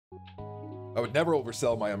I would never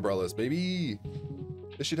oversell my umbrellas, baby.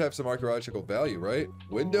 This should have some archaeological value, right?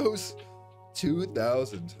 Windows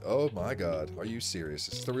 2000. Oh my god. Are you serious?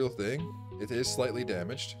 Is this the real thing? It is slightly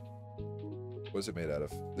damaged. What is it made out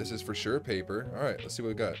of? This is for sure paper. Alright, let's see what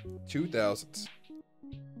we got. 2000s.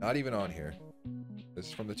 Not even on here. This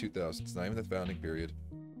is from the 2000s. Not even the founding period.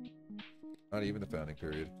 Not even the founding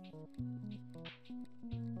period.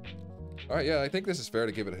 Alright, yeah, I think this is fair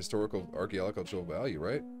to give it a historical archaeological value,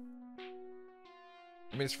 right?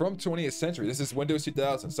 I mean, it's from 20th century. This is Windows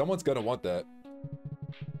 2000. Someone's gonna want that.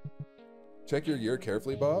 Check your year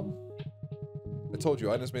carefully, Bob. I told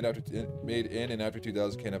you, items made in and after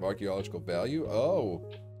 2000 can have archaeological value. Oh.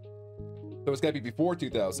 So it's gotta be before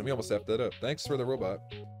 2000. We almost effed that up. Thanks for the robot.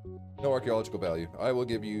 No archaeological value. I will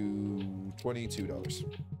give you $22.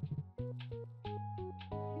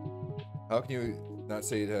 How can you not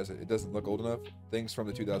say it doesn't look old enough? Things from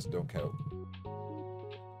the 2000 don't count.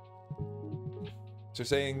 So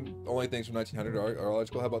saying only things from 1900 are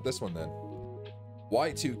logical. How about this one then?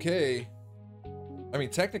 Y2K. I mean,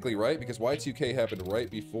 technically, right? Because Y2K happened right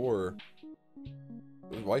before.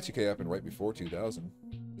 Y2K happened right before 2000.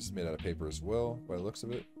 This is made out of paper as well, by the looks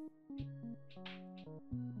of it.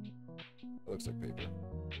 It looks like paper.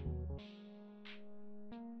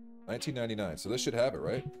 1999. So this should have it,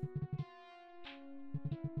 right?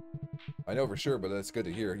 I know for sure, but that's good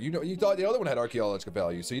to hear. You know, you thought the other one had archaeological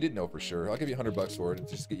value, so you didn't know for sure. I'll give you $100 for it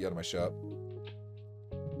just to get you out of my shop.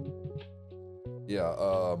 Yeah,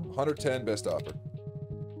 110 best offer.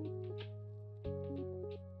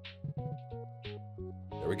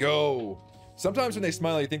 There we go. Sometimes when they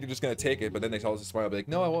smile, you think they're just gonna take it, but then they tell us to smile, be like,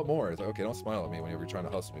 no, I want more. It's like, okay, don't smile at me whenever you're trying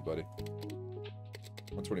to hustle me, buddy.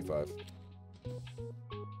 125.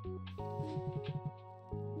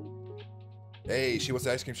 Hey, she wants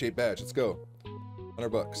the ice cream shaped badge. Let's go.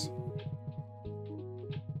 $100.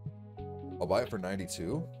 I'll buy it for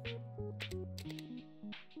 92.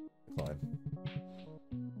 Fine.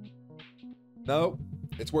 No,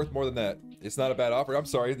 it's worth more than that. It's not a bad offer. I'm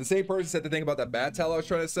sorry. The same person said the thing about that bat towel I was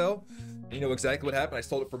trying to sell. You know exactly what happened. I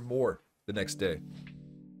sold it for more the next day.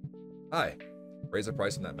 Hi. Raise the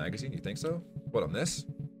price on that magazine? You think so? What, on this?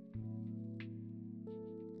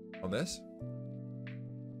 On this?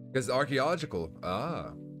 Because it's archaeological.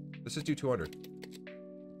 Ah. Let's just do 200.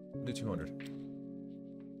 We'll do 200.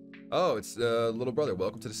 Oh, it's little brother.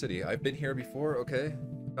 Welcome to the city. I've been here before. Okay.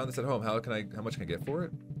 Found this at home. How much can I get for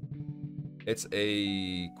it? It's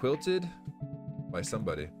a quilted by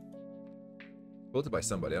somebody. Quilted by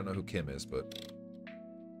somebody. I don't know who Kim is, but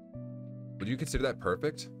would you consider that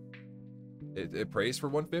perfect? It praised for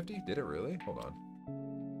 150? Did it really? Hold on.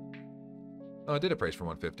 Oh, it did appraise for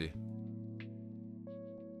 150.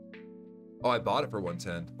 Oh, I bought it for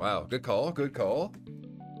 110. Wow, good call, good call.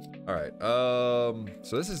 All right,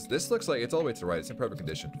 so this looks like it's all the way to the right. It's in perfect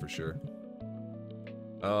condition for sure.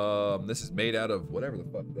 This is made out of whatever the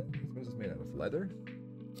fuck that is. What is this made out of? Leather?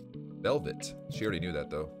 Velvet. She already knew that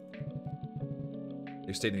though.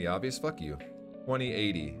 You're stating the obvious. Fuck you.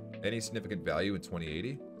 2080. Any significant value in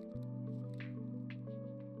 2080?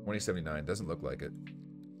 2079. Doesn't look like it.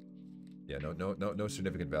 Yeah, no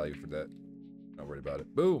significant value for that. Not worried about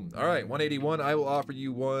it. Boom. All right, 181. I will offer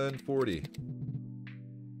you 140.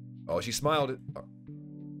 Oh, she smiled.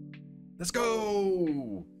 Let's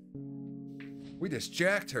go. We just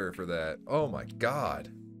jacked her for that. Oh my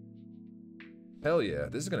god. Hell yeah.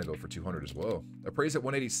 This is gonna go for 200 as well. Appraised at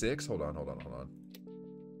 186. Hold on.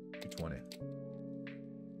 220.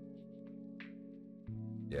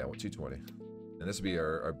 Yeah, 220. And this will be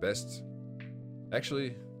our best.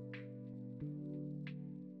 Actually,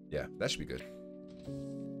 yeah, that should be good.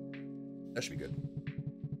 That should be good.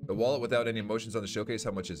 The wallet without any emotions on the showcase,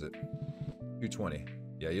 how much is it? 220.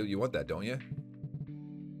 Yeah, you want that, don't you?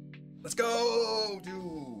 Let's go,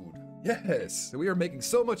 dude. Yes, we are making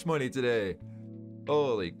so much money today.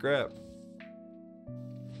 Holy crap.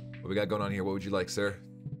 What we got going on here? What would you like, sir?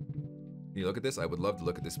 Can you look at this? I would love to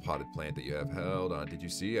look at this potted plant that you have. Hold on, did you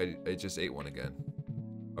see? I just ate one again.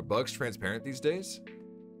 Are bugs transparent these days?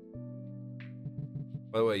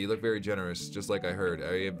 By the way, you look very generous, just like I heard.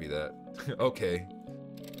 I envy that. Okay.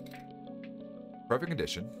 Perfect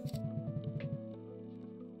condition.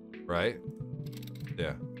 Right?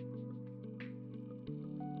 Yeah.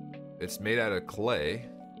 It's made out of clay,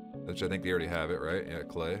 which I think they already have it, right? Yeah,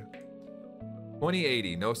 clay.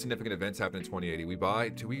 2080. No significant events happen in 2080.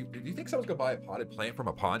 Do you think someone's gonna buy a potted plant from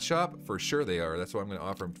a pawn shop? For sure they are. That's why I'm gonna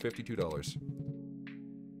offer him $52.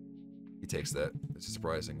 He takes that. This is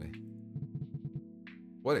surprisingly.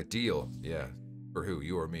 What a deal. Yeah. For who?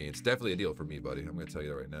 You or me? It's definitely a deal for me, buddy. I'm gonna tell you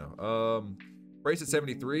that right now. Price at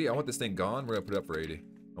 73. I want this thing gone. We're gonna put it up for 80.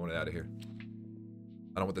 I want it out of here.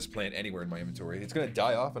 I don't want this plant anywhere in my inventory. It's gonna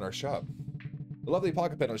die off in our shop. The lovely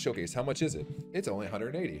pocket pen on the showcase. How much is it? It's only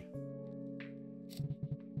 180.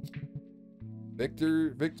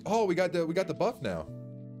 Victor. Oh, we got the buff now.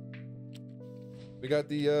 We got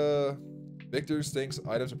the Victor's thinks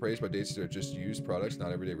items appraised by dates that are just used products,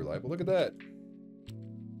 not everyday reliable. Look at that.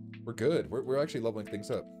 We're good. We're actually leveling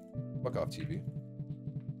things up. Fuck off, TV.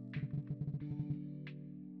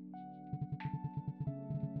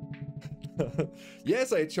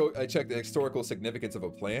 Yes, I checked the historical significance of a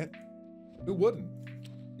plant. Who wouldn't?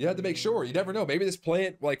 You had to make sure. You never know. Maybe this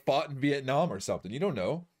plant like fought in Vietnam or something. You don't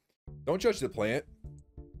know. Don't judge the plant.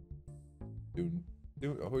 Dude,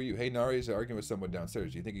 who are you? Hey, Nari's arguing with someone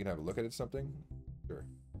downstairs. Do you think you can have a look at it? Something? Sure.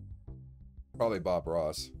 Probably Bob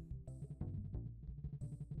Ross.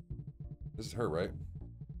 This is her, right?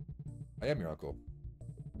 I am your uncle.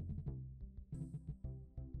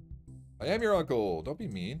 I am your uncle. Don't be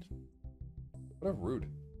mean. What a rude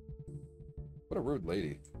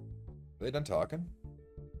lady. Are they done talking?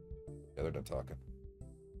 Yeah, they're done talking.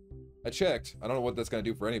 I checked. I don't know what that's gonna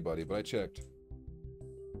do for anybody, but I checked.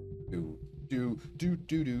 Do.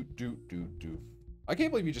 I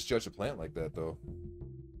can't believe you just judged a plant like that, though.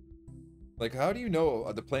 Like, how do you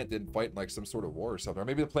know the plant didn't fight in like some sort of war or something? Or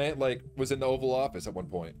maybe the plant like was in the Oval Office at one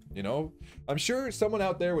point, you know? I'm sure someone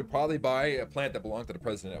out there would probably buy a plant that belonged to the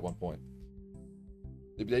president at one point.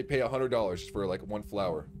 They pay $100 for like one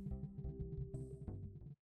flower.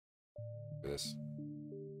 Look at this.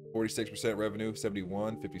 46% revenue,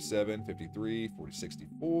 71, 57, 53, 40,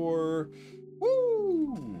 64.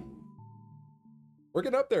 Woo! We're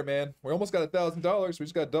getting up there, man. We almost got $1,000. We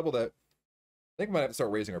just got to double that. I think we might have to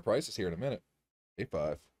start raising our prices here in a minute.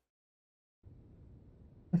 A5.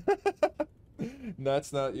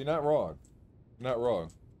 That's not, you're not wrong. You're not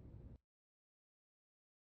wrong.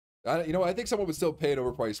 You know, I think someone would still pay an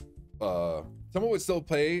overpriced, someone would still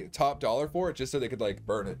pay top dollar for it just so they could like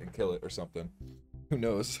burn it and kill it or something. Who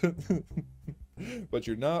knows? But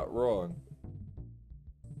you're not wrong.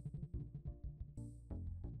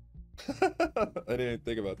 I didn't even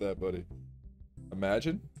think about that, buddy.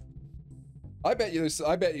 Imagine. I bet you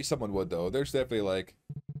someone would though. There's definitely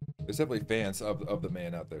fans of the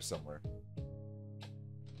man out there somewhere.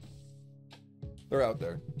 They're out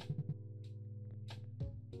there.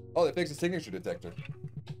 Oh, they fixed the signature detector.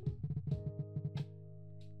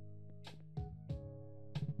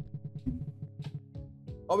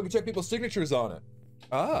 Oh, we can check people's signatures on it.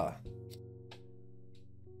 Ah.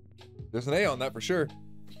 There's an A on that for sure.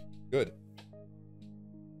 Good.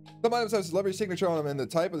 Some items have celebrity signature on them, and the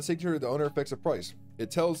type of the signature the owner affects the price.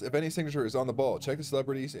 It tells if any signature is on the ball. Check the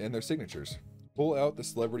celebrities and their signatures. Pull out the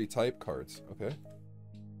celebrity type cards. Okay.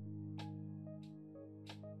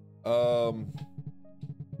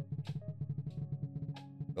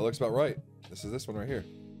 That looks about right. This is this one right here.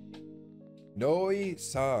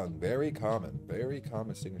 Noi-san. Very common. Very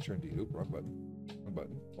common signature indeed. Oop, wrong button. Wrong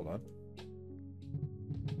button. Hold on.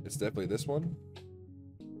 It's definitely this one.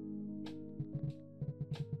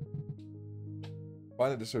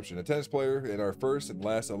 Find the description. A tennis player and our first and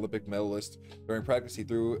last Olympic medalist. During practice, he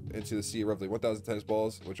threw into the sea roughly 1,000 tennis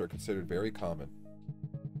balls, which are considered very common.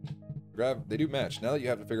 They do match. Now that you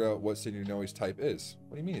have to figure out what signature Noi's type is.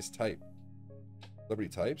 What do you mean his type? Celebrity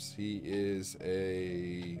types? He is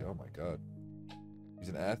a... Oh my god. He's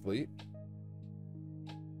an athlete.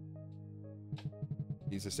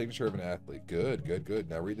 He's a signature of an athlete. Good, good, good.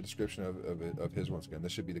 Now read the description of his once again.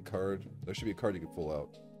 This should be the card. There should be a card you can pull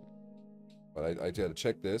out. But I had to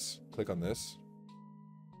check this. Click on this.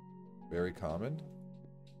 Very common.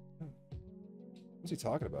 What's he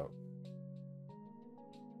talking about?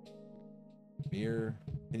 Mirror.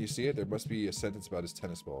 Can you see it? There must be a sentence about his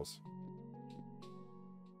tennis balls.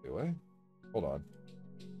 Wait, what? Hold on.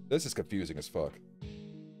 This is confusing as fuck.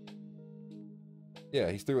 Yeah,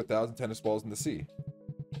 he threw 1,000 tennis balls in the sea.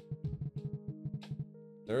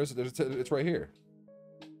 It's right here.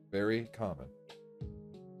 Very common.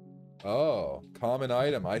 Oh, common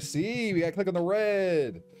item. I see. We gotta click on the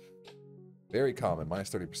red. Very common. Minus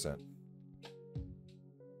 30%.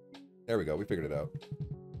 There we go. We figured it out.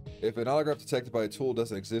 If an autograph detected by a tool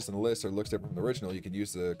doesn't exist on the list or looks different from the original, you can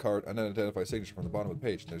use the card unidentified signature from the bottom of the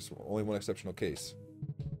page. There's only one exceptional case.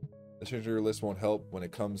 The signature list won't help when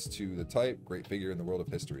it comes to the type. Great figure in the world of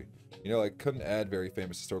history. You know, I couldn't add very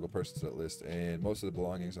famous historical persons to that list, and most of the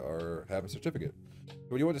belongings have a certificate.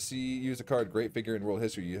 When you want to use a card, great figure in world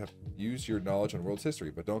history, you have to use your knowledge on world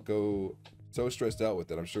history, but don't go so stressed out with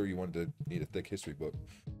it. I'm sure you need a thick history book.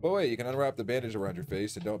 But wait, you can unwrap the bandage around your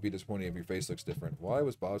face, and don't be disappointed if your face looks different. Why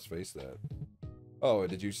was Bob's face that? Oh,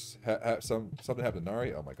 did you have something happen to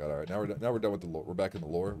Nari? Oh my god! All right, now we're done with the lore. We're back in the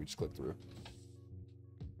lore. We just clicked through.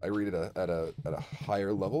 I read it at a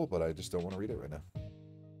higher level, but I just don't want to read it right now.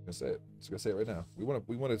 I'm gonna say it. Just gonna say it right now. We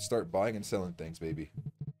want to start buying and selling things, baby.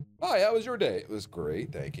 Hi, how was your day? It was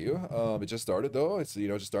great, thank you. It just started though. It's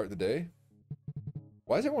just starting the day.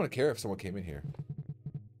 Why does everyone care if someone came in here?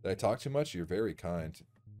 Did I talk too much? You're very kind.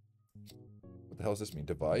 What the hell does this mean?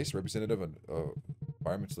 Device representative and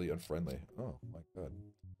environmentally unfriendly. Oh my god.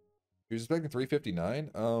 You're expecting 359.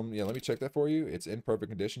 Yeah, let me check that for you. It's in perfect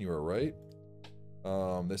condition. You are right.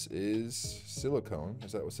 This is silicone.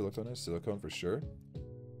 Is that what silicone is? Silicone for sure.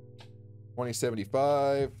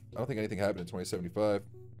 2075. I don't think anything happened in 2075.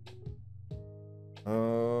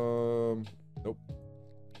 Nope.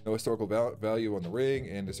 No historical value on the ring,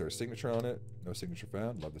 and is there a signature on it? No signature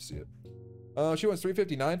found. Love to see it. She wants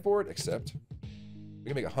 359 for it. Accept.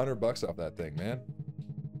 We can make $100 off that thing, man.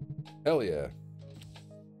 Hell yeah.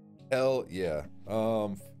 Hell yeah.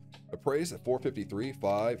 Appraised at 453,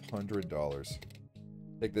 $500.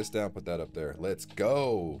 Take this down, put that up there. Let's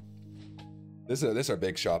go. This is our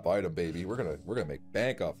big shop item, baby. We're gonna make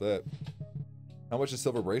bank off that. How much is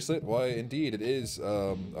silver bracelet? Why, indeed, it is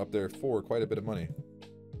up there for quite a bit of money.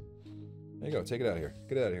 There you go. Take it out of here.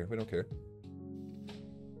 Get it out of here. We don't care.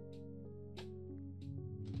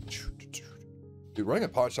 Dude, running a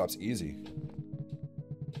pawn shop's easy.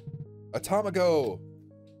 A Tamago.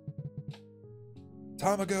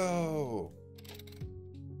 Tamago.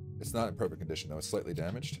 It's not in perfect condition though. It's slightly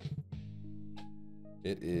damaged.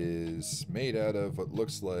 It is made out of what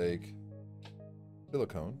looks like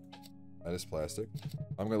silicone. That is plastic.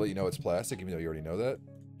 I'm gonna let you know it's plastic, even though you already know that.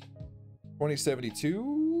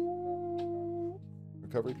 2072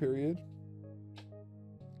 recovery period.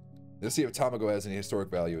 Let's see if Tamago has any historic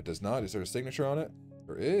value. It does not. Is there a signature on it?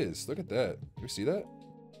 There is. Look at that. Do you see that?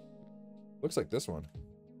 Looks like this one.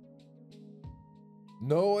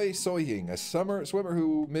 Noi Soying, a swimmer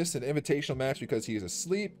who missed an invitational match because he is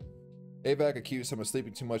asleep. AVAC accused him of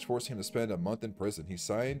sleeping too much, forcing him to spend a month in prison. His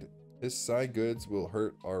signed goods will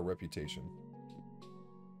hurt our reputation.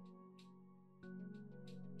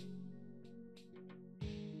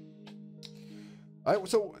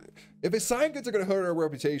 So, if his signed goods are going to hurt our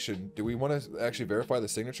reputation, do we want to actually verify the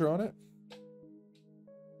signature on it?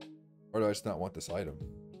 Or do I just not want this item?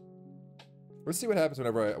 Let's see what happens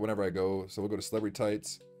whenever I go. So we'll go to Celebrity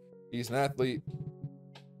Tights. He's an athlete.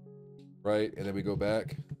 Right? And then we go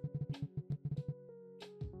back.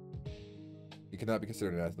 He cannot be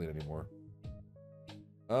considered an athlete anymore.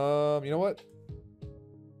 You know what?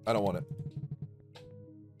 I don't want it.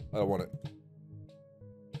 I don't want it.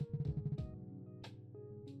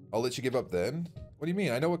 I'll let you give up then? What do you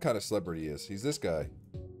mean? I know what kind of celebrity he is. He's this guy.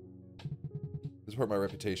 This hurt my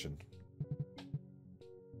reputation.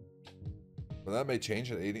 Well, that may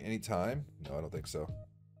change at any time. No, I don't think so.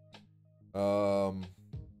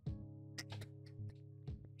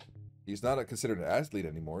 He's not considered an athlete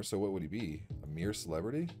anymore, so what would he be? A mere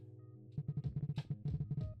celebrity?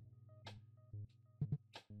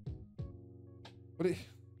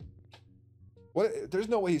 What? There's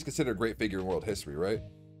no way he's considered a great figure in world history, right?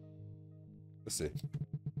 Let's see.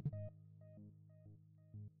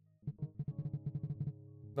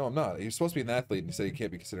 No, I'm not. He's supposed to be an athlete, and he said he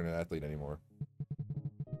can't be considered an athlete anymore.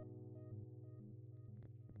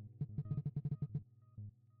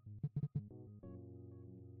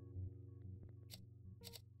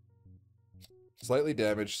 Slightly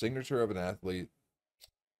damaged, signature of an athlete,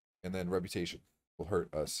 and then reputation will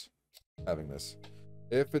hurt us having this.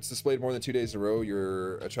 If it's displayed more than 2 days in a row,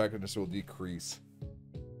 your attractiveness will decrease.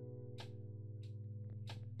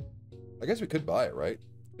 I guess we could buy it, right?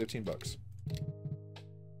 15 bucks.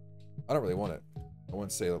 I don't really want it. I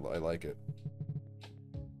wouldn't say I like it.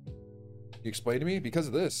 You explain to me? Because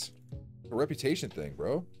of this. A reputation thing,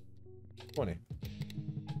 bro. 20.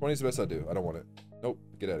 20 is the best I do. I don't want it. Nope.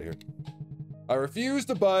 Get out of here. I refuse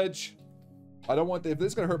to budge. I don't want... If this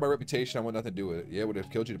is going to hurt my reputation, I want nothing to do with it. Yeah, would it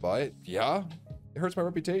have killed you to buy it? Yeah. It hurts my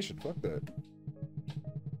reputation. Fuck that.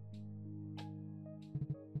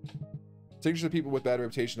 Signatures of people with bad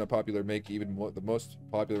reputation, unpopular, make even the most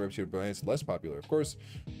popular reputation brands less popular. Of course,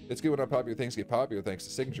 it's good when unpopular things get popular thanks to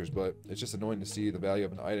signatures, but it's just annoying to see the value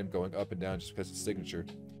of an item going up and down just because it's signature.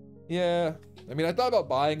 Yeah, I mean, I thought about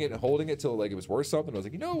buying it and holding it till like it was worth something. I was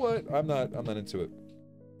like, you know what? I'm not into it.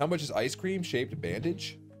 How much is ice cream shaped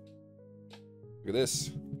bandage? Look at this.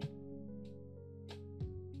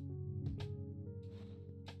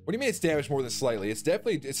 What do you mean it's damaged more than slightly? It's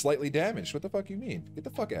slightly damaged. What the fuck you mean? Get the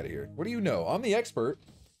fuck out of here. What do you know? I'm the expert.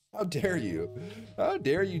 How dare you? How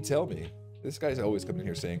dare you tell me? This guy's always coming in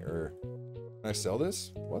here saying, can I sell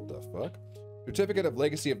this? What the fuck? Certificate of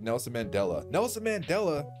Legacy of Nelson Mandela. Nelson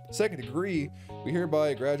Mandela, second degree. We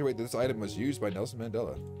hereby graduate that this item was used by Nelson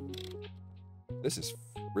Mandela. This is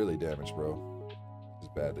really damaged, bro. This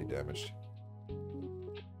is badly damaged.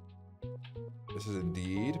 This is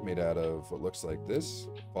indeed made out of what looks like this.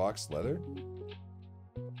 Fox leather.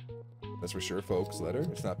 That's for sure, folks. Leather.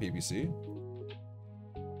 It's not PVC.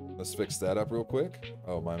 Let's fix that up real quick.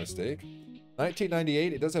 Oh, my mistake.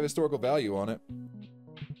 1998. It does have historical value on it.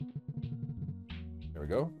 There we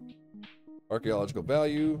go. Archaeological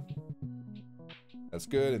value. That's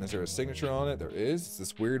good. And is there a signature on it? There is. It's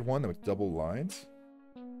this weird one with double lines.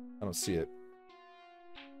 I don't see it.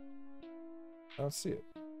 I don't see it.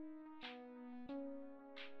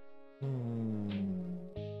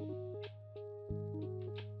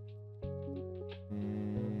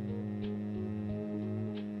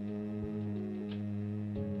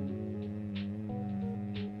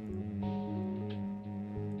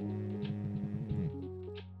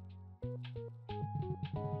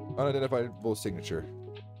 Unidentifiable signature.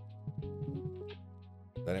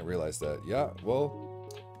 I didn't realize that. Yeah, well,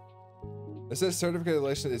 it says certificate of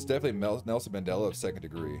election. It's definitely Nelson Mandela of second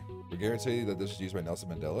degree. We guarantee that this was used by Nelson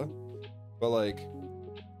Mandela. But like,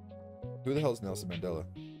 who the hell is Nelson Mandela?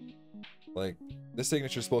 Like, this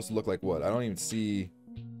signature is supposed to look like what? I don't even see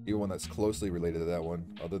even one that's closely related to that one,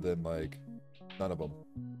 other than like none of them.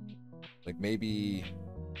 Like maybe.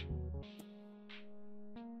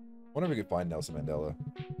 I wonder if we could find Nelson Mandela.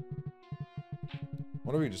 I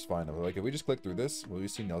wonder if we can just find him. Like, if we just click through this, will we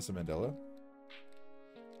see Nelson Mandela?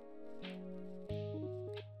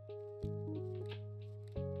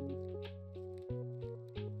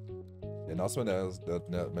 Yeah, Nelson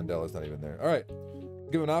Mandela's not even there. All right,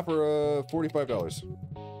 give an offer of $45.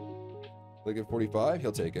 Look at 45.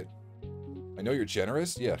 He'll take it. I know you're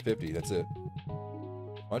generous. Yeah, 50. That's it.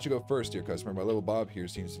 Why don't you go first, dear customer? My little Bob here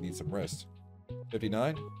seems to need some rest.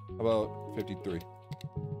 59? How about 53?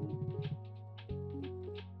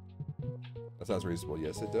 That sounds reasonable.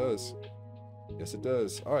 Yes, it does. Yes, it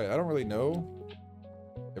does. All right, I don't really know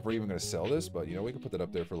if we're even going to sell this, but, you know, we can put that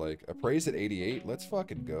up there for, like, appraised at 88. Let's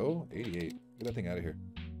fucking go. 88. Get that thing out of here.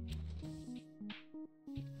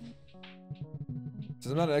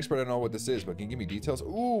 Since I'm not an expert, I don't know what this is, but can you give me details?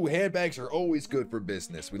 Ooh, handbags are always good for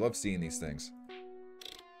business. We love seeing these things.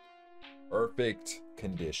 Perfect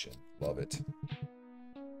condition. Love it.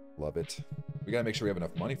 Love it. We gotta make sure we have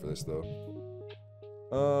enough money for this, though.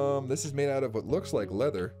 This is made out of what looks like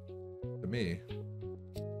leather to me.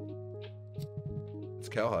 It's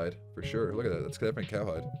cowhide for sure. Look at that. That's definitely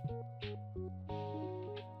cowhide.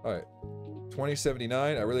 All right,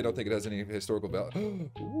 2079. I really don't think it has any historical value.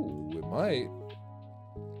 Ooh, it might.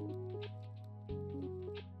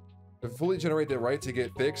 To fully generate the right to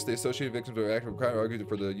get fixed, the associated victims of active crime argued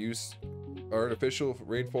for the use artificial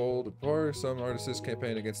rainfall or some artists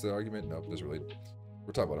campaign against the argument. Nope, doesn't really.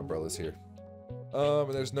 We're talking about umbrellas here.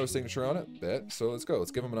 And there's no signature on it. Bet. So let's go.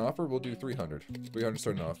 Let's give them an offer. We'll do 300. 300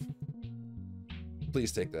 starting off.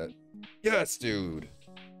 Please take that. Yes, dude.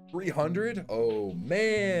 300? Oh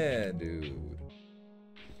man, dude.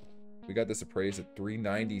 We got this appraised at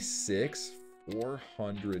 396.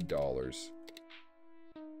 $400.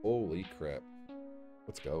 Holy crap.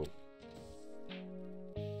 Let's go.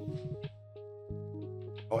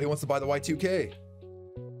 Oh, he wants to buy the Y2K.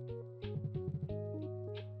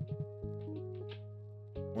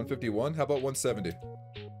 151? How about 170?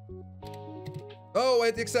 Oh, I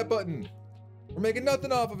hit the accept button. We're making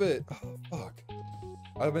nothing off of it. Oh, fuck.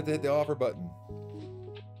 I meant to hit the offer button.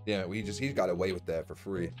 Damn it, he got away with that for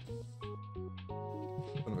free.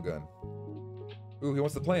 Son of a gun. Ooh, he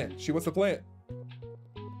wants the plant. She wants the plant.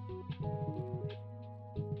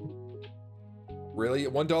 Really?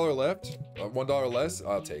 $1 left? $1 less?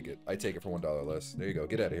 I'll take it. I take it for $1 less. There you go.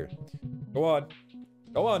 Get out of here. Go on.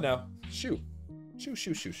 Go on now. Shoot. Shoot,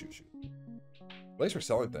 shoot, shoot, shoot, shoot. At least we're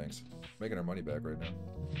selling things. Making our money back right now.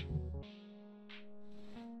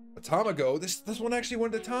 A Tamago? This one actually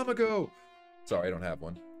wanted a Tamago. Sorry, I don't have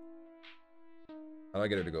one. How do I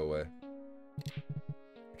get her to go away?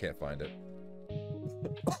 I can't find it.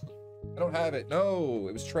 I don't have it. No,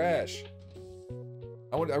 it was trash.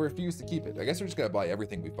 I refuse to keep it. I guess we're just gonna buy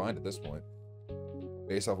everything we find at this point.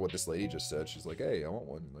 Based off what this lady just said. She's like, hey, I want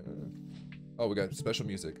one. Like, oh, we got special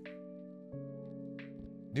music.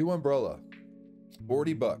 New umbrella.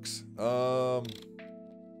 $40.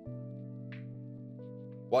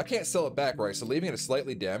 Well, I can't sell it back, right? So leaving it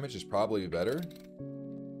slightly damaged is probably better.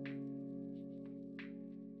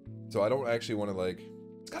 So I don't actually want to, like...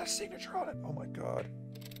 It's got a signature on it. Oh my god.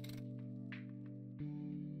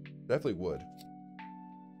 Definitely would.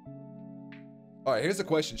 Alright, here's the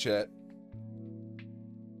question, chat.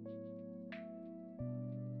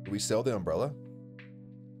 Do we sell the umbrella?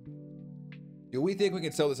 Do we think we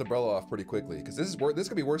can sell this umbrella off pretty quickly? Because this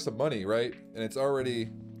could be worth some money, right? And it's already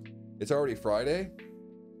Friday,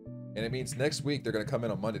 and it means next week they're gonna come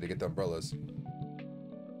in on Monday to get the umbrellas.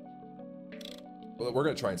 Well, we're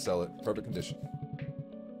gonna try and sell it, perfect condition.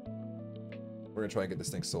 We're gonna try and get this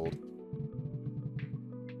thing sold.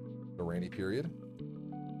 The rainy period.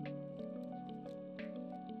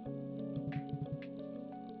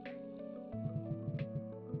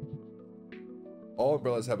 All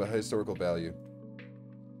umbrellas have a historical value.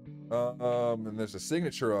 And there's a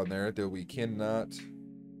signature on there that we cannot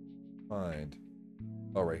find.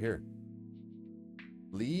 Oh, right here.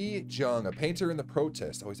 Lee Jung, a painter in the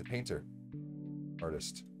protest. Oh, he's a painter.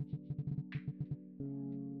 Artist.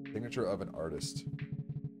 Signature of an artist.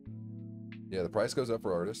 Yeah, the price goes up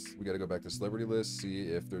for artists. We got to go back to celebrity list, see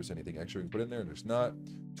if there's anything extra we can put in there. There's not.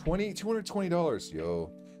 $220.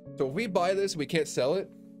 Yo. So if we buy this and we can't sell it,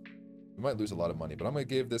 we might lose a lot of money, but I'm going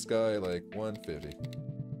to give this guy like $150.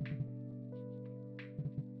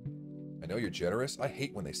 I know you're generous. I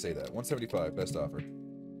hate when they say that. $175, best offer.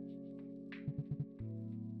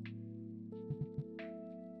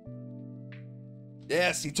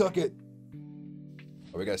 Yes, he took it.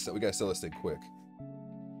 Oh, we gotta sell this thing quick.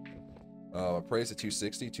 Price at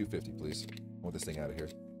 $260, $250, please. I want this thing out of here.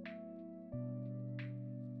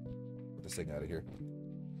 Get this thing out of here.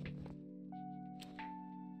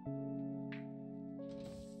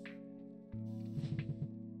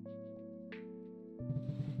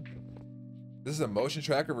 This is a motion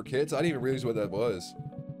tracker for kids? I didn't even realize what that was.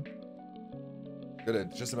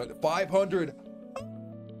 Good, just about 500.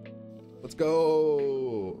 Let's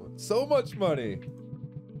go. So much money.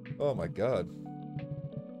 Oh my god.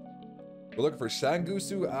 We're looking for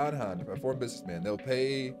Sangusu Anhan, a foreign businessman. They'll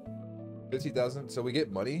pay $50,000, so we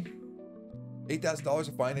get money. $8,000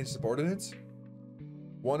 of finance subordinates.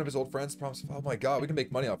 One of his old friends promised. Oh my god, we can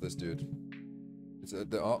make money off this dude. It's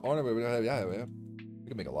the honor we don't have. Yeah, we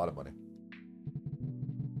can make a lot of money.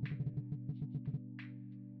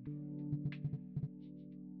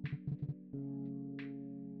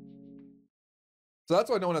 So that's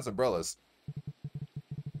why no one has umbrellas.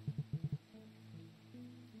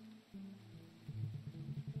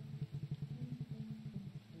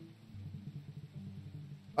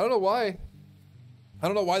 I don't know why. I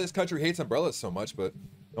don't know why this country hates umbrellas so much, but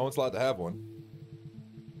no one's allowed to have one.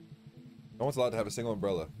 No one's allowed to have a single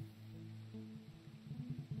umbrella.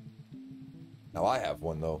 Now I have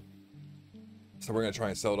one though. So we're gonna try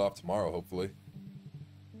and sell it off tomorrow, hopefully.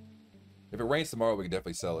 If it rains tomorrow, we can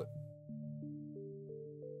definitely sell it.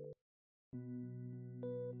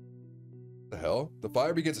 The hell? The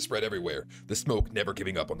fire begins to spread everywhere. The smoke never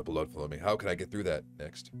giving up on the blood flow me. How can I get through that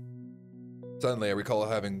next? Suddenly, I recall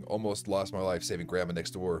having almost lost my life saving Grandma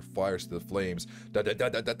next door. Fires to the flames. The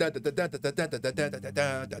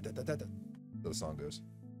song goes.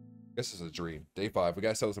 I guess it's a dream. Day 5. We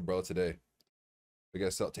gotta sell this umbrella today. We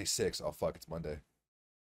gotta sell it. Day 6. Oh fuck, it's Monday.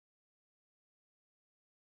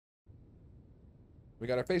 We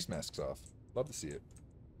got our face masks off. Love to see it.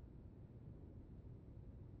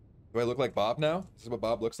 Do I look like Bob now? This is what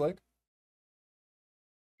Bob looks like?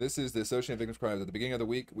 This is the Association of Victims of Crime. At the beginning of the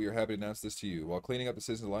week, we are happy to announce this to you. While cleaning up the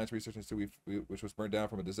Citizens Alliance Research Institute, which was burned down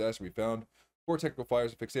from a disaster, we found 4 technical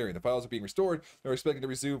fires at Fixed Area. The files are being restored, and we're expecting to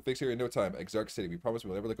resume Fixed Area in no time. Exarch City. We promise we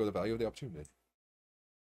will never let go of the value of the opportunity.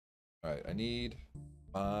 Alright, I need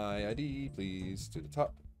my ID, please, to the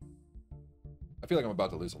top. I feel like I'm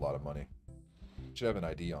about to lose a lot of money. Should have an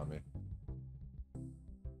ID on me.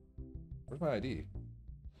 Where's my ID?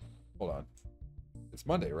 Hold on. It's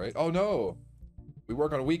Monday, right? Oh no! We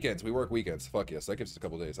work on weekends. We work weekends. Fuck yes. That gives us a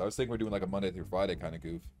couple days. I was thinking we're doing like a Monday through Friday kind of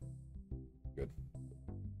goof. Good.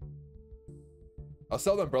 I'll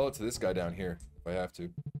sell the umbrella to this guy down here if I have to.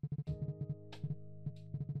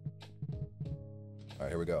 Alright,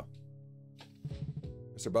 here we go.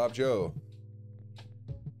 Mr. Bob Joe.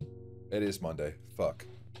 It is Monday. Fuck.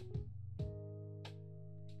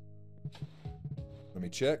 Let me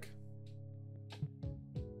check.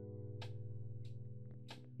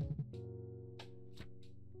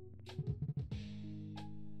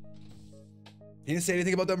 He didn't say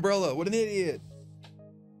anything about the umbrella. What an idiot.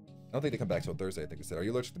 I don't think they come back till Thursday, I think they said. Are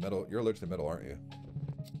you allergic to metal? You're allergic to metal, aren't you?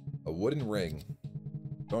 A wooden ring.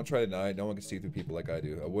 Don't try to deny. No one can see through people like I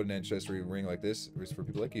do. A wooden ancestry ring like this is for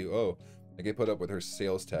people like you. Oh, I can't put up with her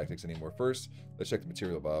sales tactics anymore. First, let's check the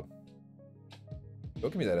material, Bob.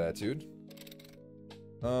 Don't give me that attitude.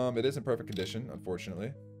 It is in perfect condition,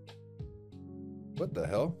 unfortunately. What the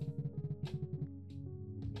hell?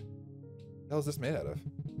 What the hell is this made out of?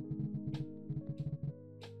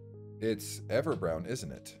 It's Everbrown,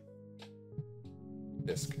 isn't it?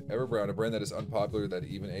 Disc. Everbrown, a brand that is unpopular that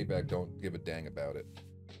even ABAC don't give a dang about it.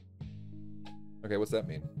 Okay, what's that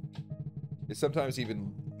mean? They sometimes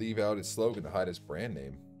even leave out its slogan to hide its brand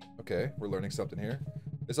name. Okay, we're learning something here.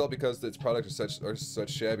 It's all because its products are such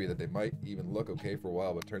shabby that they might even look okay for a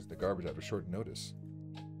while, but turns into garbage after short notice.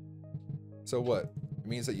 So what? It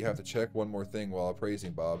means that you have to check one more thing while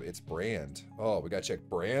appraising, Bob. It's brand. Oh, we gotta check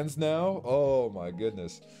brands now? Oh my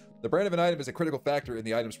goodness. The brand of an item is a critical factor in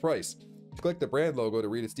the item's price. Click the brand logo to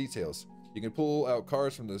read its details. You can pull out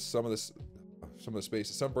cards from some of the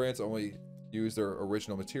spaces. Some brands only use their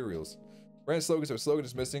original materials. Brand slogans, if a slogan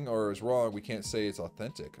is missing or is wrong, we can't say it's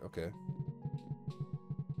authentic. Okay.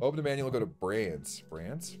 Open the manual, go to brands.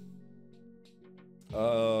 Brands?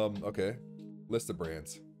 Okay. List of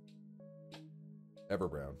brands.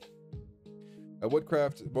 Everbrown. At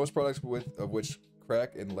Woodcraft, most products of which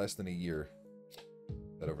crack in less than a year.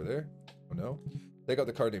 That over there? Oh no. Take out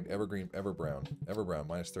the card named Everbrown. Everbrown,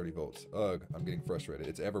 minus 30 volts. Ugh, I'm getting frustrated.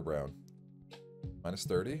 It's Everbrown. Minus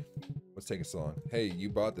 30? What's taking so long? Hey,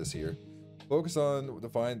 you bought this here. Focus on the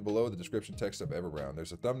find below the description text of Everbrown.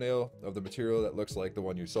 There's a thumbnail of the material that looks like the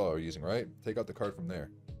one you saw using, right? Take out the card from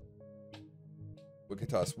there. We can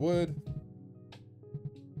toss wood.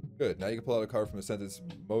 Good. Now you can pull out a card from the sentence,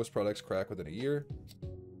 most products crack within a year.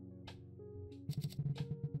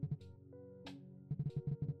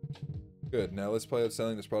 Good. Now let's play out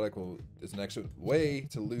selling this product is an extra way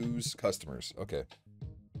to lose customers. Okay.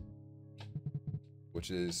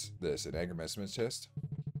 Which is this, an anger measurement chest?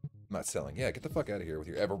 I'm not selling. Yeah, get the fuck out of here with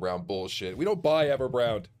your Everbrown bullshit. We don't buy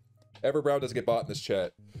Everbrown. Everbrown doesn't get bought in this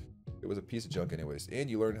chat. It was a piece of junk anyways. And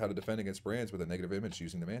you learned how to defend against brands with a negative image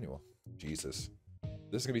using the manual. Jesus.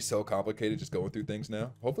 This is gonna be so complicated just going through things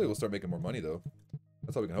now. Hopefully we'll start making more money though.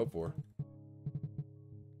 That's all we can hope for.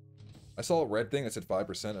 I saw a red thing that said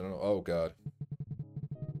 5%. I don't know. Oh god.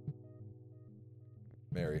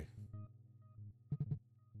 Mary.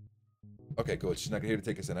 Okay, good. She's not here to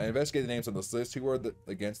take us in. I investigated the names on this list. Who are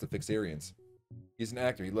against the Fixarians? He's an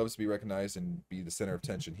actor. He loves to be recognized and be the center of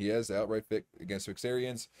attention. He has outright against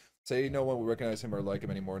Fixarians. Say no one will recognize him or like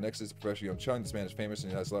him anymore. Next is Professor Young Chung. This man is famous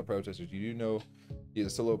and he has a lot of protesters. You do know he is a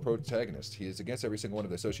solo protagonist. He is against every single one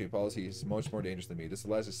of the associated policies. He's much more dangerous than me. This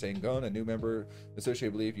Eliza Sangun, a new member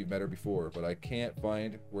associated. Believe you've met her before, but I can't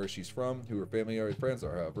find where she's from, who her family or friends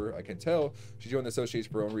are. However, I can tell she joined the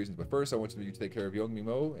association for her own reasons. But first, I want you to take care of Young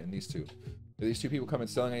Mimo and these two. If these two people come and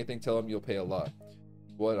selling anything, tell them you'll pay a lot.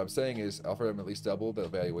 What I'm saying is, I'll offer them at least double the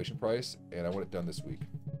evaluation price, and I want it done this week.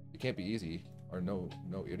 It can't be easy, or no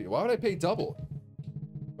idiot. Why would I pay double?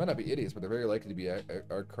 Might not be idiots, but they're very likely to be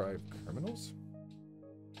archived criminals.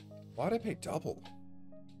 Why would I pay double?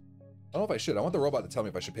 I don't know if I should. I want the robot to tell me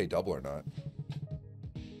if I should pay double or not.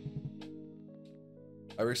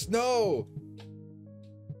 No!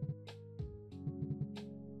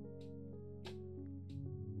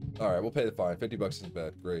 Alright, we'll pay the fine. 50 bucks isn't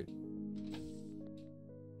bad. Great.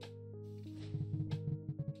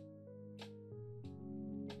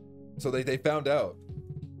 So they found out.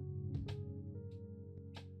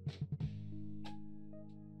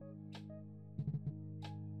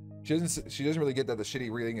 She doesn't really get that the shitty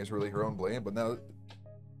reading is really her own blame, but now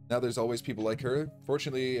there's always people like her.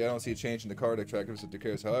 Fortunately, I don't see a change in the card attractiveness of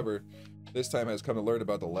Dakotas. However, this time has come to learn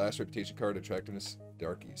about the last reputation card attractiveness,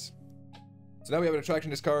 Darkies. So now we have an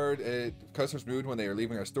attractiveness card at customers' mood when they are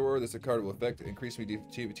leaving our store. This card will affect increasingly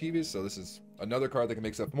TVs. So this is another card that can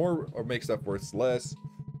make stuff more or make stuff worth less,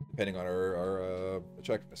 depending on our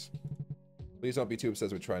attractiveness. Please don't be too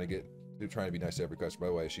obsessed with trying to be nice to every customer. By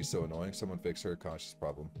the way, she's so annoying. Someone fix her conscious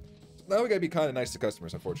problem. So now we gotta be kind of nice to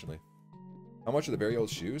customers, unfortunately. How much are the very old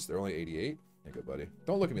shoes? They're only 88. Yeah, good buddy.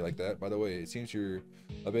 Don't look at me like that. By the way, it seems you're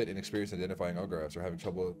a bit inexperienced in identifying autographs or having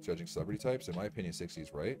trouble judging celebrity types. In my opinion,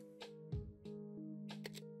 60s, right?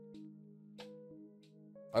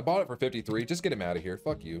 I bought it for 53. Just get him out of here.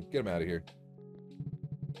 Fuck you. Get him out of here.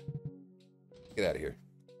 Get out of here.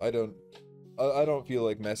 I don't feel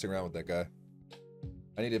like messing around with that guy.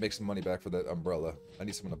 I need to make some money back for that umbrella. I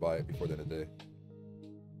need someone to buy it before the end of the day.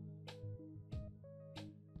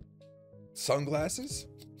 Sunglasses?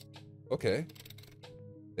 Okay.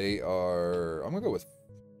 They are... I'm gonna go with...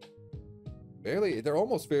 They're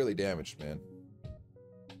almost fairly damaged, man.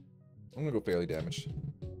 I'm gonna go fairly damaged.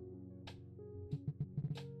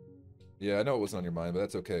 Yeah, I know it wasn't on your mind, but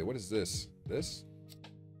that's okay. What is this? This?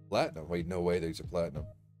 Platinum. Wait, no way these are platinum.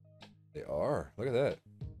 They are. Look at that.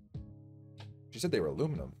 She said they were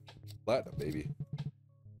aluminum. Platinum, baby.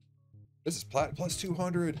 This is platinum plus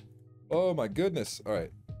 200. Oh my goodness. All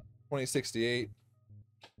right. 2068.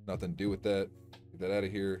 Nothing to do with that. Get that out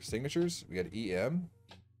of here. Signatures. We got EM.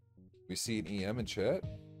 We see an EM in chat? I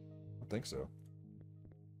don't think so.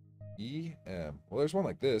 EM. Well, there's one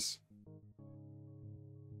like this.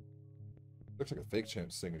 Looks like a fake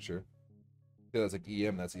signature. Yeah, that's like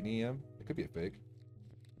EM. That's an EM. It could be a fake.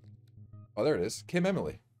 Oh, there it is. Kim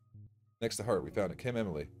Emily. Next to heart, we found it. Kim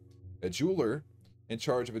Emily. A jeweler in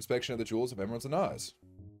charge of inspection of the jewels of Emeralds and Oz.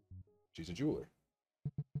 She's a jeweler.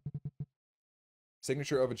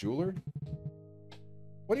 Signature of a jeweler?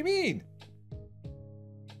 What do you mean?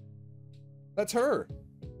 That's her.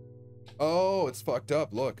 Oh, it's fucked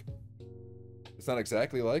up. Look. It's not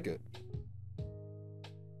exactly like it.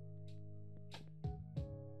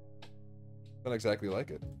 Not exactly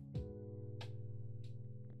like it.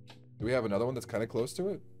 Do we have another one that's kind of close to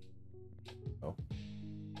it? Oh.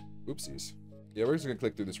 Oopsies. Yeah, we're just gonna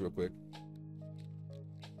click through this real quick.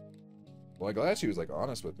 Well, I'm glad she was like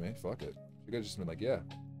honest with me. Fuck it. She could have just been like, yeah.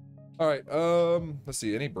 Alright, let's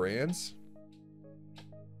see, any brands?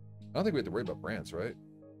 I don't think we have to worry about brands, right?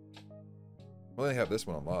 Well, they have this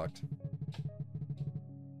one unlocked.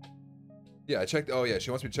 Yeah, I checked. Oh, yeah, she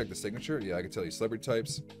wants me to check the signature. Yeah, I can tell you. Celebrity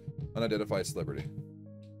types, unidentified celebrity.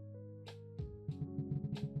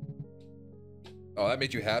 Oh, that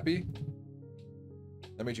made you happy?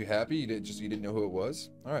 That made you happy? You didn't know who it was?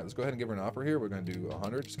 All right, let's go ahead and give her an offer here. We're gonna do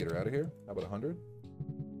 100. Just get her out of here. How about 100?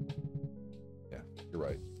 Yeah, you're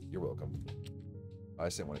right. You're welcome. I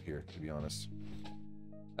just didn't want it here, to be honest.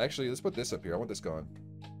 Actually, let's put this up here. I want this gone.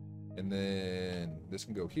 And then this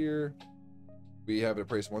can go here. We have it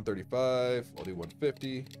priced 135. I'll do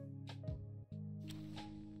 150.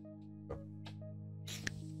 Oh.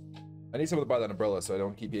 I need someone to buy that umbrella so I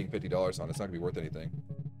don't keep paying $50 on it. It's not gonna be worth anything.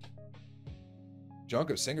 Junk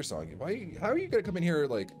of singer song. Why? How are you gonna come in here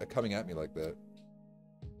like coming at me like that?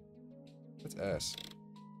 That's ass.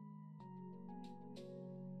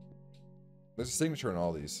 There's a signature in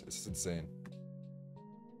all these. It's insane.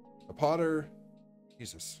 A Potter.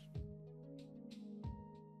 Jesus.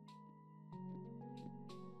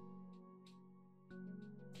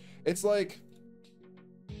 It's like,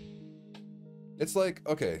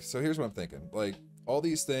 okay, so here's what I'm thinking. Like, all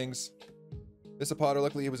these things, this Potter,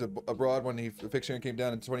 luckily he was abroad when the fiction came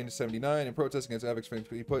down in 2079 in protest against Avix.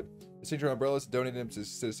 He put the signature umbrellas, donated them to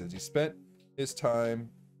his citizens. He spent his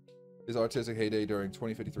time, his artistic heyday during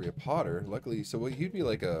 2053. A Potter, luckily, so he'd be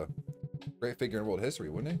like a great figure in world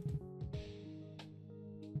history, wouldn't he?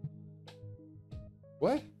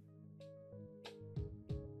 What?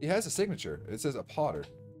 He has a signature. It says a Potter.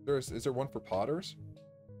 Is there one for potters?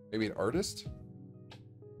 Maybe an artist?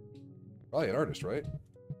 Probably an artist, right?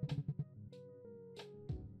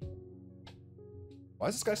 Why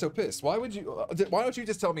is this guy so pissed? Why don't you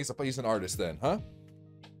just tell me he's an artist then, huh?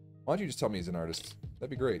 Why don't you just tell me he's an artist? That'd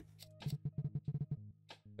be great.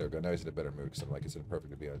 There we go. Now he's in a better mood because I'm like, it's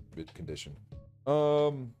imperfect to be in good condition.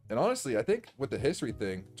 And honestly, I think with the history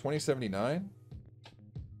thing, 2079.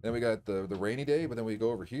 Then we got the rainy day, but then we go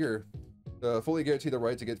over here. Fully guarantee the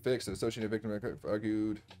right to get fixed. The associated victim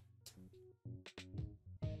argued.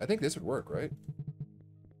 I think this would work, right?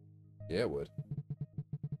 Yeah, it would.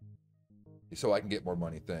 So I can get more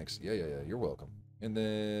money. Thanks. Yeah. You're welcome. And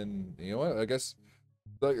then, you know what? I guess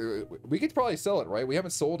like, we could probably sell it, right? We haven't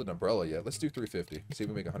sold an umbrella yet. Let's do 350. See if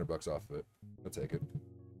we make $100 off of it. I'll take it.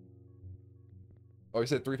 Oh, he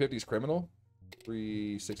said 350 is criminal?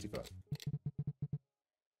 365.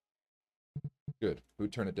 Good.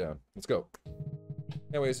 Who'd turn it down? Let's go.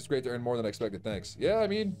 Anyways, it's great to earn more than I expected. Thanks. Yeah, I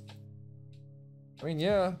mean,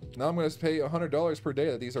 yeah. Now I'm gonna pay $100 per day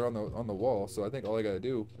that these are on the wall. So I think all I gotta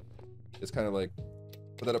do is kind of like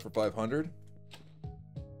put that up for 500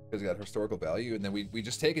 because it got historical value, and then we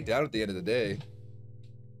just take it down at the end of the day,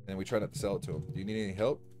 and we try not to sell it to them. Do you need any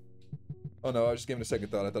help? Oh no, I was just giving it a second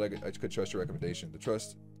thought. I thought I could trust your recommendation. The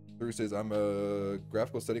trust. Drew says, I'm a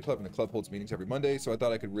graphical study club and the club holds meetings every Monday, so I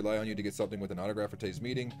thought I could rely on you to get something with an autograph for today's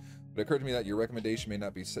meeting, but it occurred to me that your recommendation may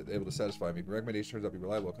not be able to satisfy me. If your recommendation turns out to be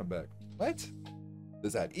reliable, I'll come back. What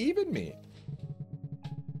does that even mean?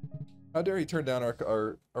 How dare you turn down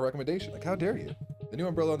our recommendation? Like, how dare you? The new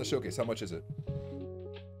umbrella on the showcase, how much is it?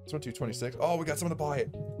 This one, 226. Oh, we got someone to buy it.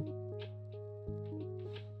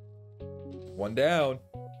 One down.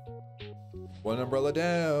 One umbrella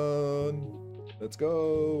down. Let's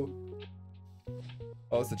go.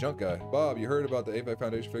 Oh, it's the junk guy. Bob, you heard about the AVAC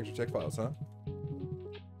Foundation fixture check files, huh?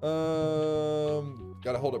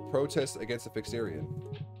 Gotta hold a protest against the Fixarian.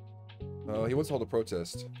 He wants to hold a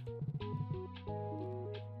protest.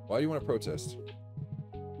 Why do you want to protest?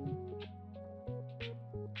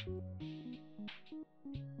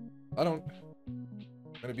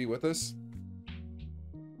 Gonna be with us?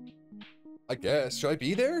 I guess. Should I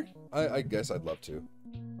be there? I guess I'd love to.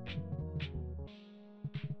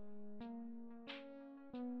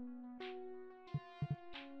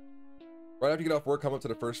 Right after you get off work, come up to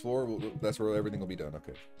the first floor. That's where everything will be done.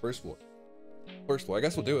 Okay, first floor. First floor. I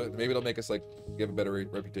guess we'll do it. Maybe it'll make us like give a better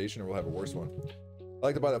reputation, or we'll have a worse one. I'd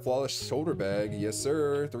like to buy that flawless shoulder bag. Yes,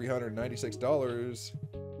 sir. $396.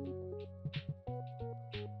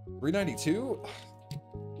 $392?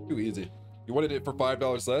 Too easy. You wanted it for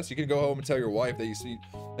 $5 less? You can go home and tell your wife that you see,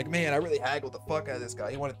 like, man, I really haggled the fuck out of this guy.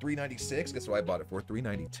 He wanted $396. Guess what I bought it for?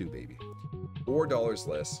 $392, baby. $4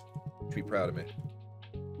 less. You should be proud of me.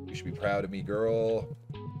 You should be proud of me, girl.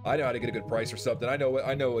 I know how to get a good price for something. I know it.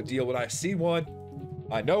 I know a deal when I see one.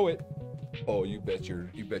 I know it. Oh, you bet your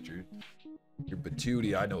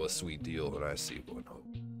patootie. I know a sweet deal when I see one. Oh,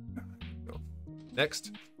 go.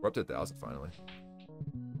 Next, we're up to 1,000 finally.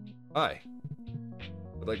 Hi,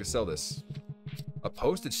 I'd like to sell this. A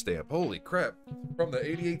postage stamp. Holy crap! From the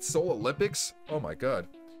 '88 Seoul Olympics. Oh my god.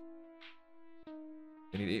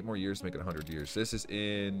 I need 8 more years to make it 100 years. This is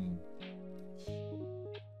in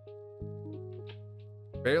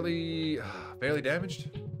barely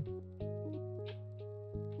damaged.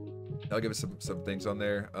 I'll give us some things on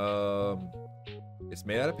there. It's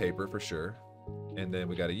made out of paper for sure, and then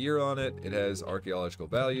we got a year on it. It has archaeological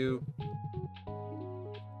value.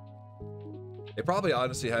 It probably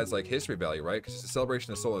honestly has like history value, right? Because it's a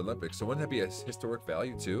celebration of Seoul Olympics. So wouldn't that be a historic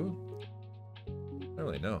value too? I don't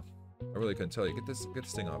really know. I really couldn't tell you. Get this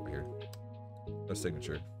thing off of here. No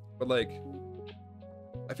signature. But like,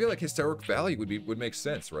 I feel like historic value would make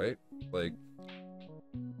sense, right? Like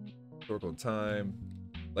historical time.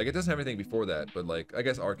 Like it doesn't have anything before that, but like I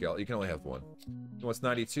guess archaeology, you can only have one. He wants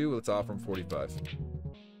 92. Let's offer him 45.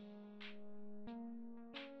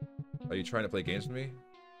 Are you trying to play games with me?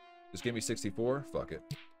 Just give me 64. Fuck it.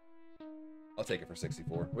 I'll take it for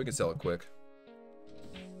 64. We can sell it quick.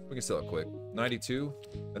 We can sell it quick. 92.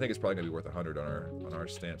 I think it's probably gonna be worth 100 on our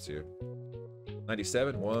stamps here.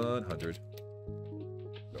 97. 100.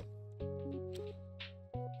 Go.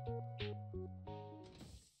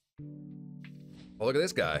 Oh, look at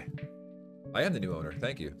this guy. I am the new owner.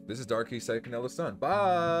 Thank you. This is Darky's second eldest son.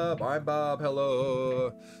 Bob. I'm Bob.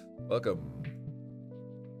 Hello. Welcome.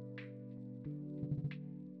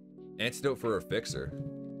 Antidote for a fixer.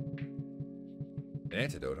 An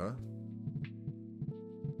antidote, huh?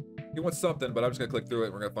 He wants something, but I'm just gonna click through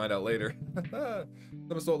it. We're gonna find out later.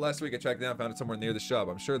 Someone sold last week. I tracked it down, found it somewhere near the shop.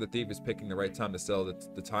 I'm sure the thief is picking the right time to sell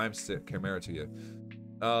the time camera to you.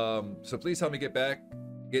 So please help me get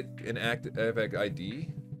an active ID.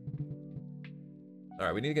 All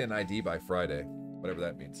right, we need to get an ID by Friday, whatever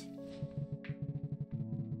that means.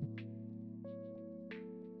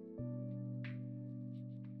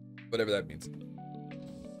 Whatever that means.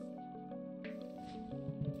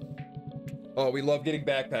 Oh, we love getting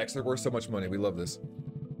backpacks. They're worth so much money. We love this.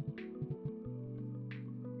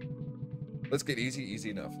 Let's get easy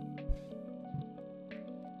enough.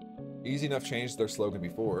 Easy enough changed their slogan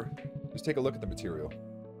before. Just take a look at the material.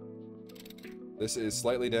 This is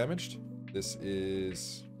slightly damaged. This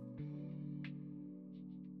is...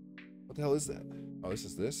 What the hell is that? Oh, this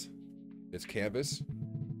is this. It's canvas.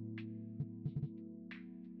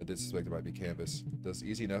 I did suspect it might be canvas. Does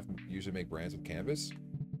Easy Enough usually make brands with canvas?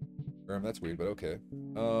 That's weird, but okay.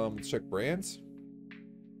 Let's check brands.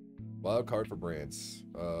 Wild card for brands.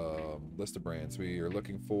 List of brands. We are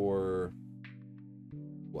looking for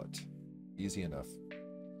what? Easy Enough.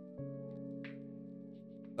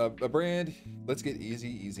 A brand. Let's get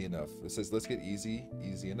easy enough. It says let's get easy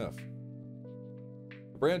enough.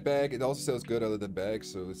 A brand bag. It also sells good other than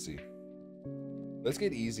bags. So let's see. Let's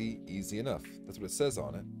get easy enough. That's what it says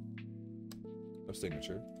on it. No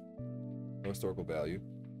signature. No historical value.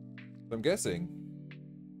 So I'm guessing.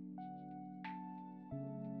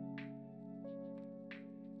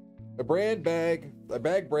 A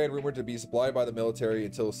bag brand rumored to be supplied by the military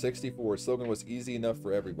until '64. Slogan was easy enough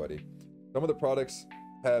for everybody. Some of the products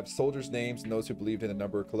have soldiers' names and those who believed in the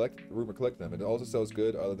number rumor collect them. It also sells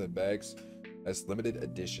good other than bags as limited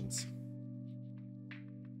editions.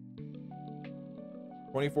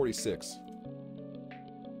 2046.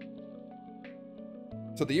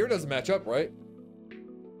 So the year doesn't match up, right?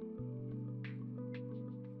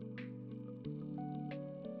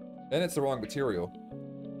 And it's the wrong material.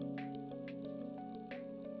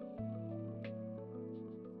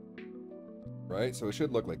 Right? So it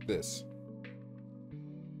should look like this.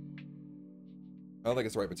 I don't think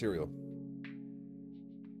it's the right material.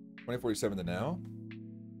 2047 to now.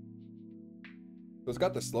 So it's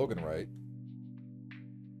got the slogan right.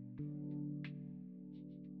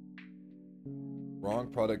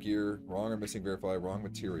 Wrong product year, wrong or missing verify, wrong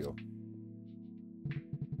material.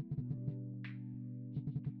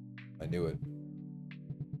 I knew it.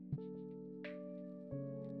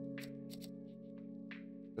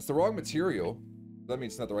 It's the wrong material. That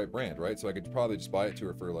means it's not the right brand, right? So I could probably just buy it to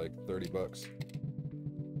her for like 30 bucks.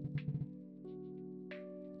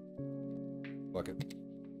 Fuck it.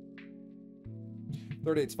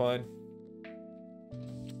 38's fine.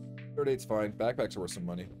 38's fine. Backpacks are worth some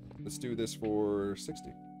money. Let's do this for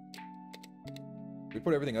 60. We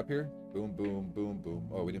put everything up here. Boom, boom, boom, boom.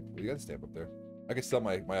 Oh, we didn't. We got a stamp up there. I could sell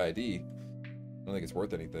my ID. I don't think it's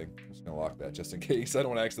worth anything. I'm just gonna lock that just in case. I don't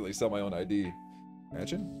want to accidentally sell my own ID.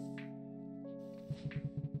 Imagine.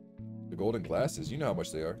 The golden glasses. You know how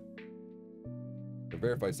much they are. The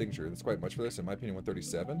verified signature. That's quite much for this. In my opinion,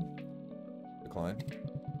 137. Decline.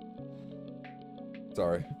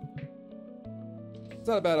 Sorry. It's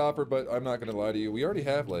not a bad offer, but I'm not gonna lie to you. We already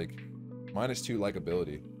have like -2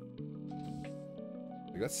 likability.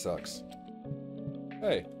 Like, that sucks.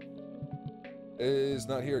 Hey. Is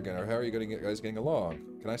not here again. Or how are you guys getting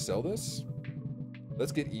along? Can I sell this?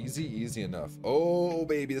 Let's get easy enough. Oh,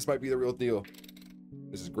 baby, this might be the real deal.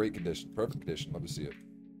 This is great condition. Perfect condition. Love to see it.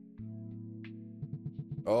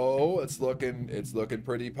 Oh, it's looking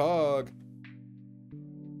pretty pog.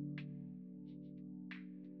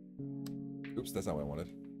 Oops, that's not what I wanted.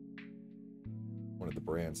 I wanted the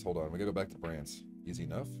brands. Hold on, we gotta go back to brands. Easy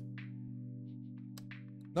enough.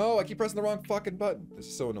 No, I keep pressing the wrong fucking button. This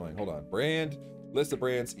is so annoying. Hold on. Brand, list of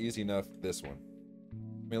brands, easy enough. This one.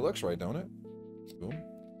 I mean, it looks right, don't it? Boom.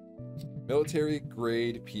 Military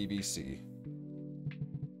grade PVC.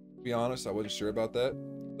 To be honest, I wasn't sure about that.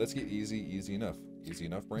 Let's get easy enough. Easy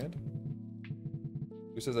enough brand?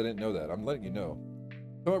 Who says I didn't know that? I'm letting you know.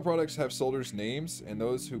 Some of our products have soldiers' names, and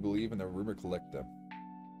those who believe in the rumor collect them.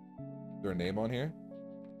 Is there a name on here?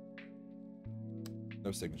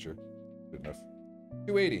 No signature. Good enough.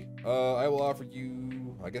 280. I will offer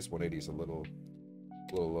you. I guess 180 is a little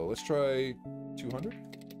low. Let's try 200.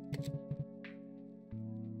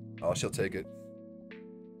 Oh, she'll take it.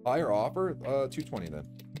 Higher offer? 220 then.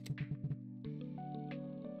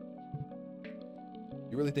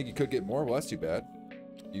 You really think you could get more? Well, that's too bad.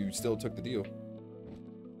 You still took the deal.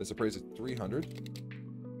 This appraised at 300.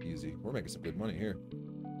 Easy. We're making some good money here.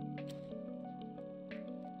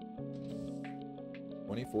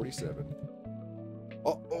 2047.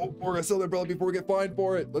 Oh, we're gonna sell the umbrella before we get fined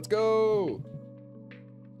for it. Let's go.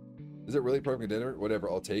 Is it really perfect dinner? Whatever,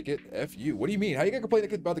 I'll take it. F you. What do you mean? How you gonna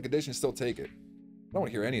complain about the condition and still take it? I don't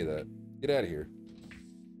want to hear any of that. Get out of here.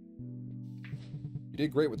 You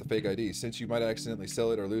did great with the fake ID. Since you might accidentally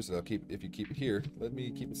sell it or lose it, I'll keep. If you keep it here, let me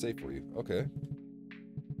keep it safe for you. Okay.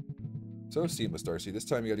 So seamless, Darcy. This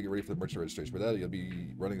time you got to get ready for the merchant registration. Without it, you'll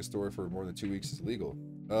be running a store for more than 2 weeks. It's illegal.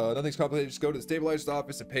 Nothing's complicated. Just go to the stabilizer's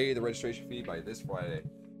office and pay the registration fee by this Friday.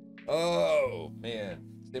 Oh, man.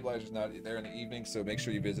 Stabilizer's not there in the evening, so make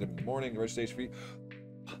sure you visit him in the morning. The registration fee.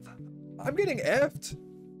 I'm getting effed.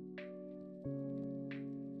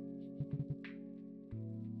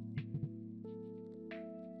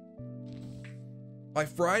 By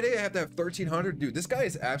Friday, I have to have 1,300. Dude, this guy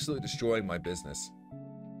is absolutely destroying my business.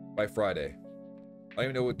 By Friday. I don't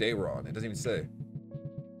even know what day we're on. It doesn't even say.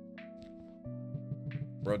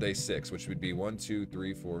 We're on day 6, which would be 1, 2,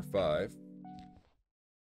 3, 4, 5,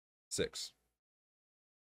 6.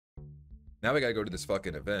 Now we gotta go to this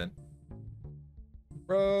fucking event.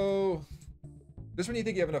 Bro. Just when you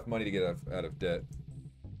think you have enough money to get out of debt.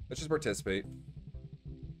 Let's just participate.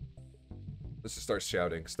 Let's just start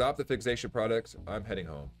shouting. Stop the fixation product. I'm heading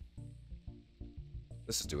home.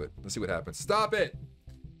 Let's just do it. Let's see what happens. Stop it!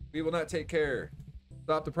 We will not take care.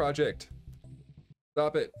 Stop the project.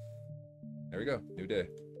 Stop it. There we go. New day.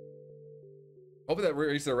 Hopefully that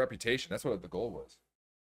raises our reputation. That's what the goal was.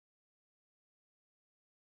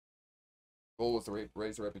 Goal was to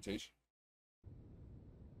raise the reputation.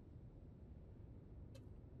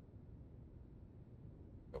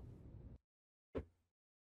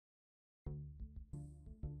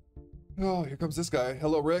 Oh, here comes this guy.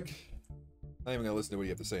 Hello, Rick. I'm not even gonna listen to what you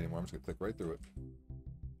have to say anymore. I'm just gonna click right through it.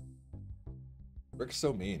 Rick's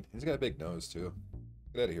so mean. He's got a big nose too.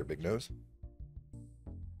 Get out of here, big nose.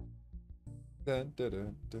 Dun, dun,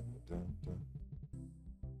 dun, dun, dun, dun.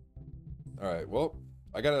 All right. Well,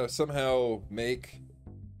 I gotta somehow make,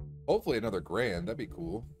 hopefully, another grand. That'd be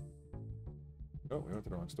cool. Oh, we went to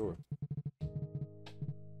the wrong store.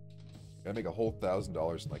 Gotta make a whole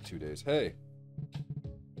 $1,000 in like 2 days. Hey.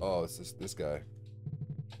 Oh, it's this guy.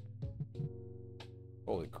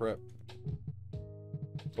 Holy crap.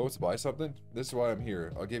 Oh, to buy something? This is why I'm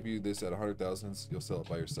here. I'll give you this at 100,000. You'll sell it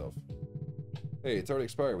by yourself. Hey, it's already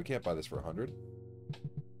expired. We can't buy this for 100.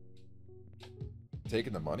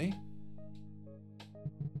 Taking the money?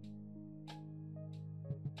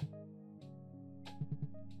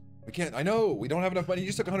 We can't. I know. We don't have enough money. You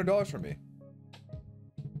just took $100 from me.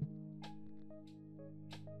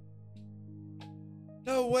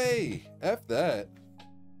 No way. F that.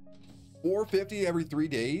 450 every 3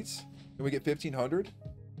 days? And we get 1,500?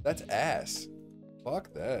 That's ass.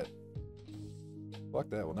 Fuck that. Fuck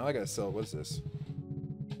that. Well, now I gotta sell. What's this?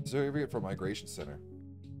 Certificate for Migration Center.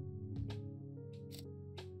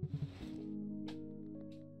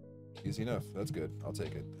 Easy enough. That's good. I'll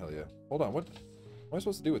take it. Hell yeah. Hold on. What am I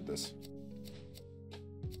supposed to do with this?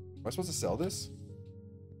 Am I supposed to sell this?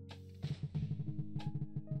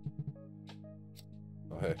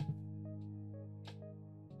 Oh, hey.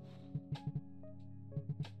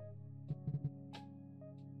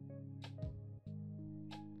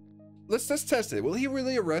 Let's test it. Will he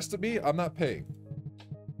really arrest me? I'm not paying.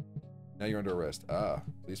 Now you're under arrest. Ah,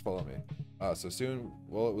 please follow me. Ah, so soon.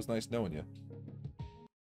 Well, it was nice knowing you.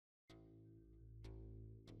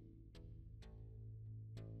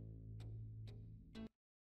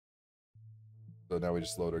 So now we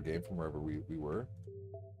just load our game from wherever we were.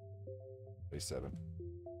 Day 7.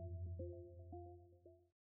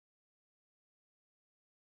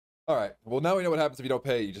 Alright, well now we know what happens if you don't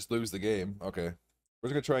pay. You just lose the game. Okay. We're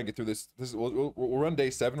just gonna try and get through this. We'll run day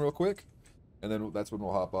 7 real quick. And then that's when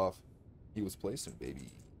we'll hop off. He was placing,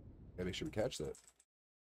 baby. Gotta make sure we catch that.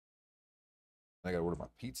 I gotta order my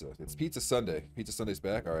pizza. It's Pizza Sunday. Pizza Sunday's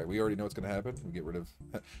back. Alright, we already know what's gonna happen. We get rid of...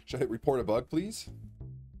 Should I hit report a bug, please?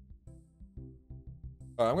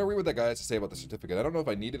 I'm gonna read what that guy has to say about the certificate. I don't know if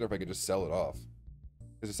I need it or if I could just sell it off.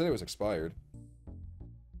 Because it said it was expired.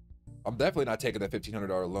 I'm definitely not taking that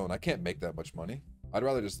 $1,500 loan. I can't make that much money. I'd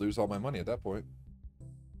rather just lose all my money at that point.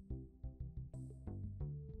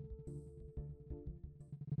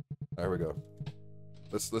 There we go.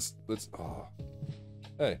 Let's, oh.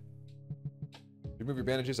 Hey. Remove your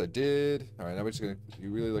bandages. I did. Alright, now we're just gonna, you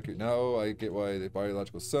really look at, no, I get why the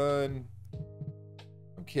biological son.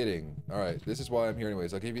 I'm kidding. Alright, this is why I'm here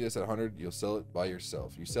anyways. I'll give you this at 100. You'll sell it by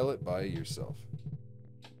yourself. You sell it by yourself.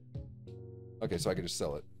 Okay, so I can just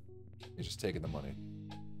sell it. He's just taking the money.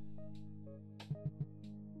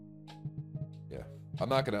 Yeah. I'm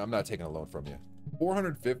not taking a loan from you.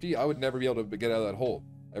 450? I would never be able to get out of that hole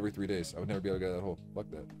every 3 days. I would never be able to get out of that hole. Fuck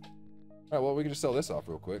that. Alright, well, we can just sell this off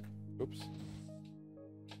real quick. Oops.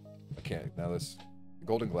 I can't. Now this.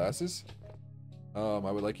 Golden glasses? I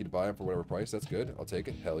would like you to buy them for whatever price. That's good. I'll take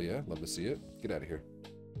it. Hell yeah. Love to see it. Get out of here.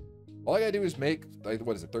 All I gotta do is make, like,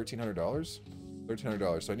 what is it, $1,300?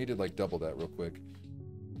 $1,300. So I need to, like, double that real quick.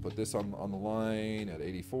 Put this on the line at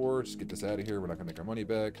 84. Just get this out of here. We're not gonna make our money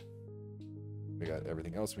back. We got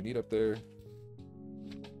everything else we need up there.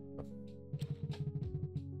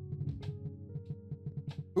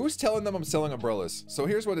 Who's telling them I'm selling umbrellas? So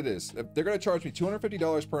here's what it is. If they're going to charge me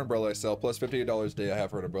 $250 per umbrella I sell, plus $58 a day I have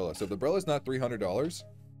for an umbrella. So if the umbrella's not $300,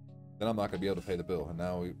 then I'm not going to be able to pay the bill. And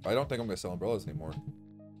now I don't think I'm going to sell umbrellas anymore.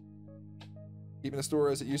 Keeping the store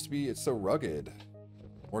as it used to be, it's so rugged.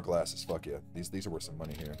 More glasses, fuck yeah. These are worth some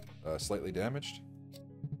money here. Slightly damaged.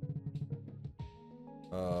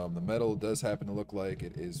 The metal does happen to look like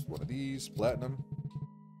it is one of these. Platinum.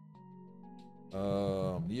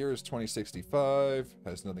 Year is 2065.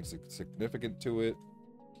 Has nothing significant to it.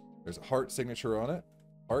 There's a heart signature on it.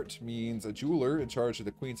 Heart means a jeweler in charge of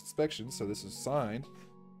the Queen's inspection. So this is signed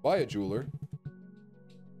by a jeweler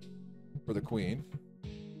for the Queen.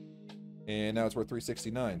 And now it's worth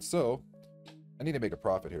 369. So I need to make a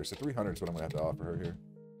profit here. So 300 is what I'm gonna have to offer her here.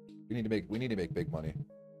 We need to make big money.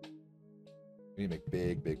 We need to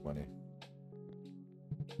make big money.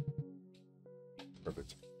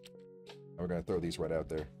 Perfect. We're gonna throw these right out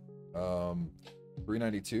there.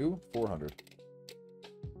 392, 400.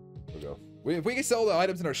 There we go. If we can sell the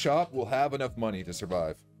items in our shop, we'll have enough money to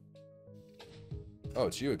survive. Oh,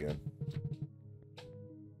 it's you again.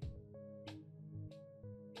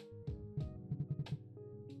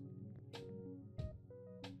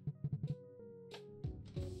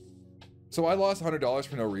 So I lost $100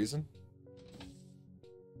 for no reason.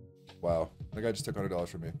 Wow, that guy just took $100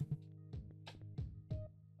 from me.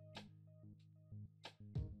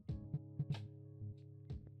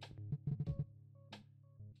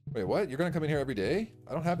 Wait, what? You're gonna come in here every day?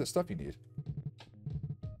 I don't have the stuff you need.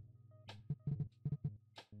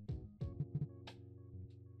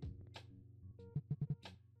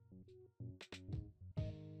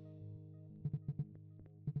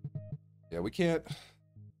 Yeah, we can't...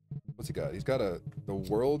 What's he got? He's got the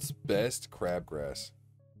world's best crabgrass.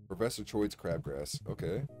 Professor Choi's crabgrass.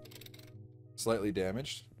 Okay. Slightly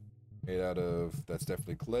damaged. Made out of... That's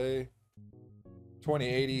definitely clay.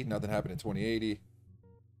 2080. Nothing happened in 2080.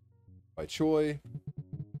 By Choi.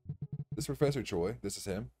 This Professor Choi. This is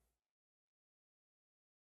him.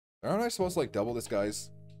 Aren't I supposed to, like, double this guy's...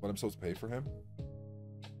 what I'm supposed to pay for him?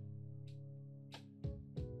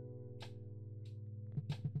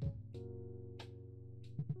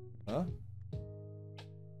 Huh?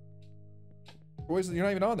 You're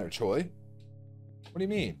not even on there, Choi. What do you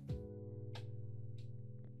mean?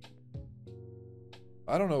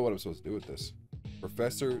 I don't know what I'm supposed to do with this.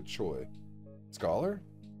 Professor Choi. Scholar?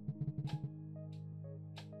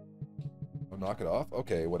 Oh, knock it off?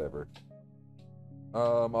 Okay, whatever.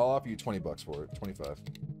 I'll offer you 20 bucks for it. 25.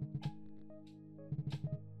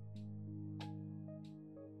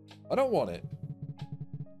 I don't want it.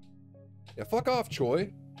 Yeah, fuck off,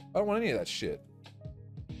 Choi. I don't want any of that shit.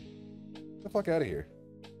 Get the fuck out of here.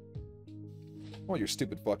 I want your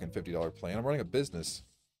stupid fucking $50 plan. I'm running a business.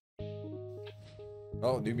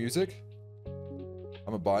 Oh, new music?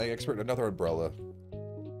 I'm a buying expert. Another umbrella.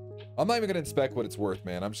 I'm not even gonna inspect what it's worth,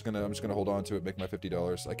 man. I'm just gonna hold on to it, make my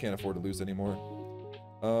 $50. I can't afford to lose anymore.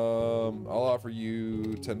 I'll offer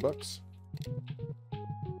you 10 bucks.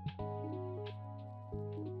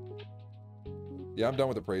 Yeah, I'm done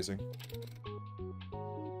with appraising.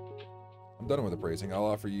 I'm done with appraising. I'll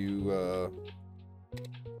offer you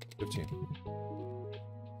 15.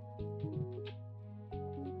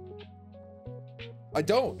 I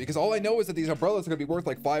don't, because all I know is that these umbrellas are gonna be worth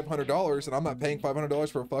like $500, and I'm not paying $500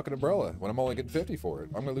 for a fucking umbrella when I'm only getting 50 for it.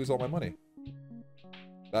 I'm gonna lose all my money.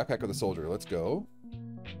 Backpack of the soldier. Let's go.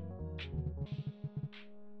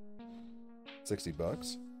 60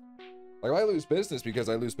 bucks. Like, if I lose business because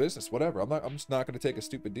I lose business, whatever. I'm just not gonna take a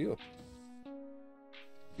stupid deal.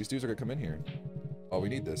 These dudes are gonna come in here. Oh, we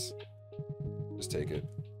need this. Just take it.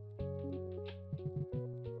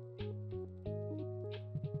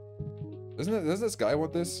 Doesn't this guy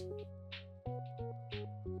want this?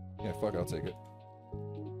 Yeah, fuck it, I'll take it.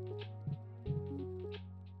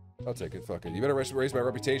 I'll take it, fuck it. You better raise my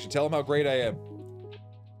reputation. Tell him how great I am.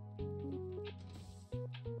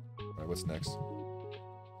 Alright, what's next?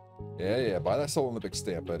 Yeah, buy that Soul Olympic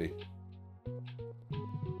stamp, buddy.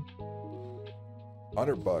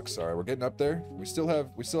 100 bucks. Alright, we're getting up there. We still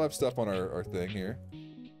have stuff on our thing here.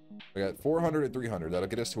 We got 400 and 300. That'll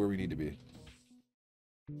get us to where we need to be.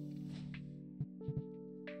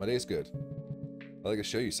 My day's good. I'd like to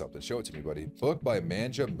show you something. Show it to me, buddy. Book by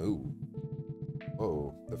Manja Moo.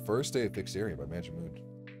 Whoa. The first day of Fixarium by Manja Moo.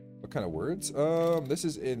 What kind of words? This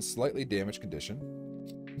is in slightly damaged condition.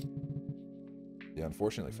 Yeah,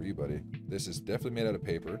 unfortunately for you, buddy. This is definitely made out of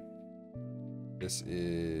paper. This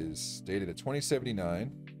is dated at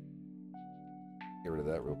 2079. Get rid of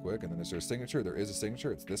that real quick. And then is there a signature? There is a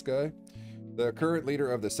signature. It's this guy. The current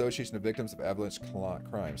leader of the Association of Victims of Avalanche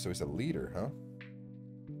Crime. So he's a leader, huh?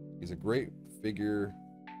 He's a great figure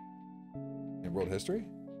in world history?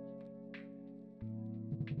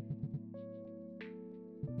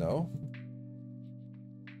 No?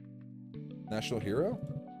 National hero?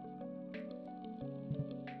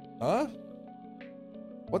 Huh?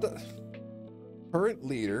 What the? Current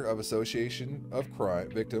leader of Association of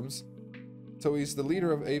Crime Victims. So he's the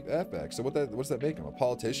leader of FX. So what's that make him? A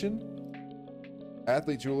politician?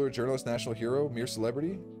 Athlete, jeweler, journalist, national hero, mere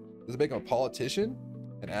celebrity? Does it make him a politician?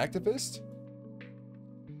 An activist?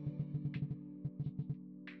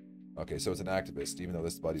 Okay, so it's an activist, even though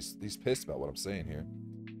this buddy's he's pissed about what I'm saying here.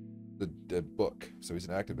 The book. So he's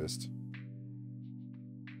an activist.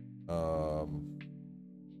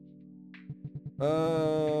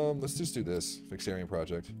 Let's just do this. Fixarium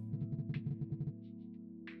project.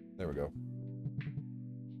 There we go.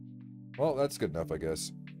 Well, that's good enough, I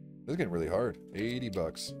guess. This is getting really hard. 80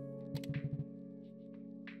 bucks.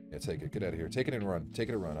 Yeah, take it. Get out of here. Take it and run. Take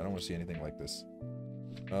it and run. I don't want to see anything like this.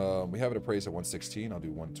 We have it appraised at 116. I'll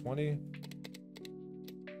do 120.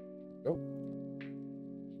 Go.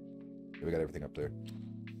 Yeah, we got everything up there.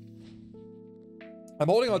 I'm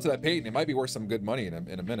holding on to that painting. It might be worth some good money in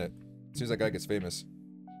a minute. As soon as that guy gets famous.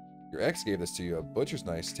 Your ex gave this to you. A butcher's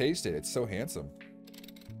knife. Taste it. It's so handsome.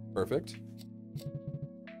 Perfect.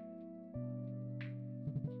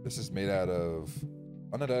 This is made out of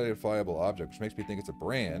unidentifiable object, which makes me think it's a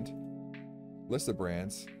brand. List of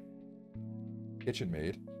brands. Kitchen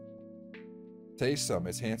made. Taste some.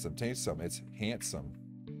 It's handsome. Taste some. It's handsome.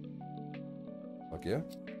 Fuck yeah.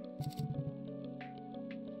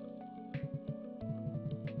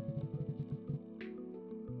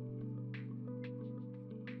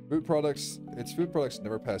 Food products. Its food products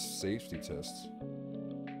never pass safety tests.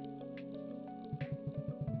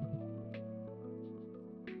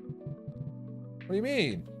 What do you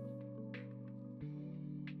mean?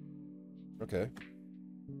 Okay.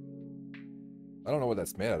 I don't know what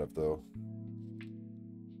that's made out of, though.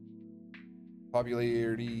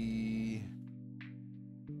 Popularity.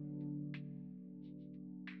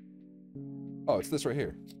 Oh, it's this right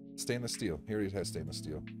here. Stainless steel. Here it has stainless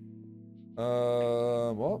steel.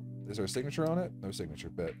 Well, is there a signature on it? No signature,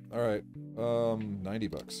 bet. All right, 90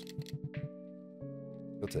 bucks.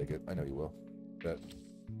 You'll take it. I know you will. Bet.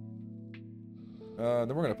 Then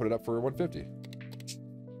we're gonna put it up for 150.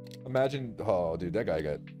 Imagine, oh, dude, that guy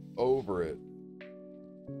got over it.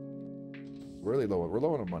 Really low. We're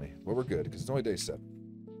low on money, but we're good because it's only day 7.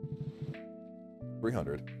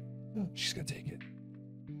 300. She's gonna take it.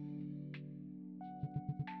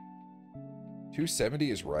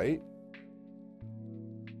 270 is right.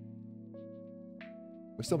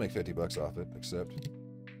 We still make 50 bucks off it, except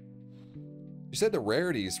you said the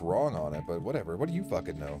rarity is wrong on it, but whatever. What do you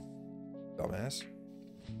fucking know, dumbass?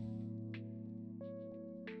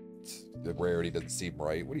 The rarity doesn't seem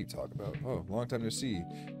right. What are you talking about? Oh, long time no see.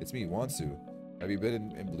 It's me, Wansu. Have you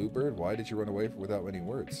been in Bluebird? Why did you run away without any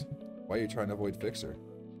words? Why are you trying to avoid Fixer?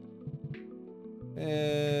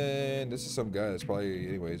 And this is some guy that's probably...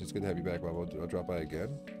 Anyways, it's good to have you back, Bob. I'll drop by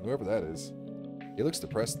again. Whoever that is. He looks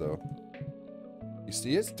depressed, though. You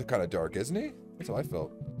see, it's kind of dark, isn't he? That's how I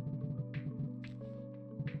felt.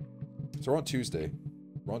 So we're on Tuesday.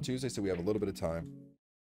 We're on Tuesday, so we have a little bit of time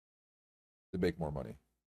to make more money.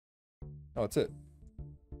 Oh, that's it.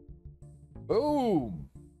 Boom!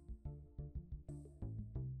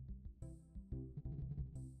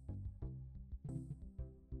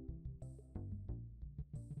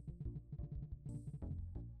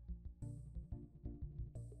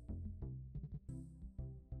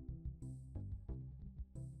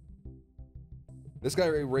 This guy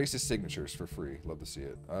erases signatures for free. Love to see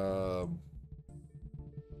it.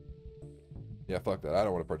 Yeah, fuck that. I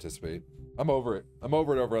don't want to participate. I'm over it. I'm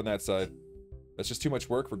over it over on that side. That's just too much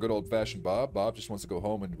work for good old-fashioned Bob. Bob just wants to go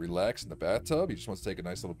home and relax in the bathtub. He just wants to take a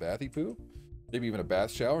nice little bathy poo. Maybe even a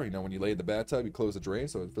bath shower. You know, when you lay in the bathtub, you close the drain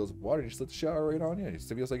so it fills with water. You just let the shower right on you. It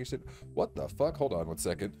feels like you should... What the fuck? Hold on one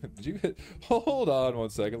second. Did you hit... Hold on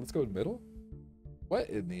one second. Let's go in the middle. What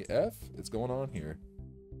in the F is going on here?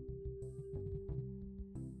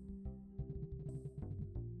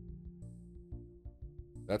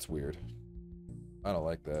 That's weird. I don't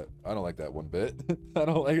like that. I don't like that one bit. I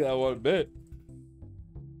don't like that one bit.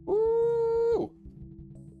 Woo!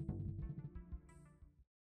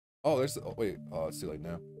 Oh, there's... Oh, wait. Oh, it's too late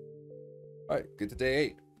now. All right, get to day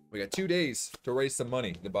 8. We got 2 days to raise some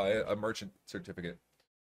money to buy a merchant certificate.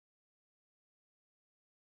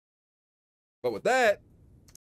 But with that...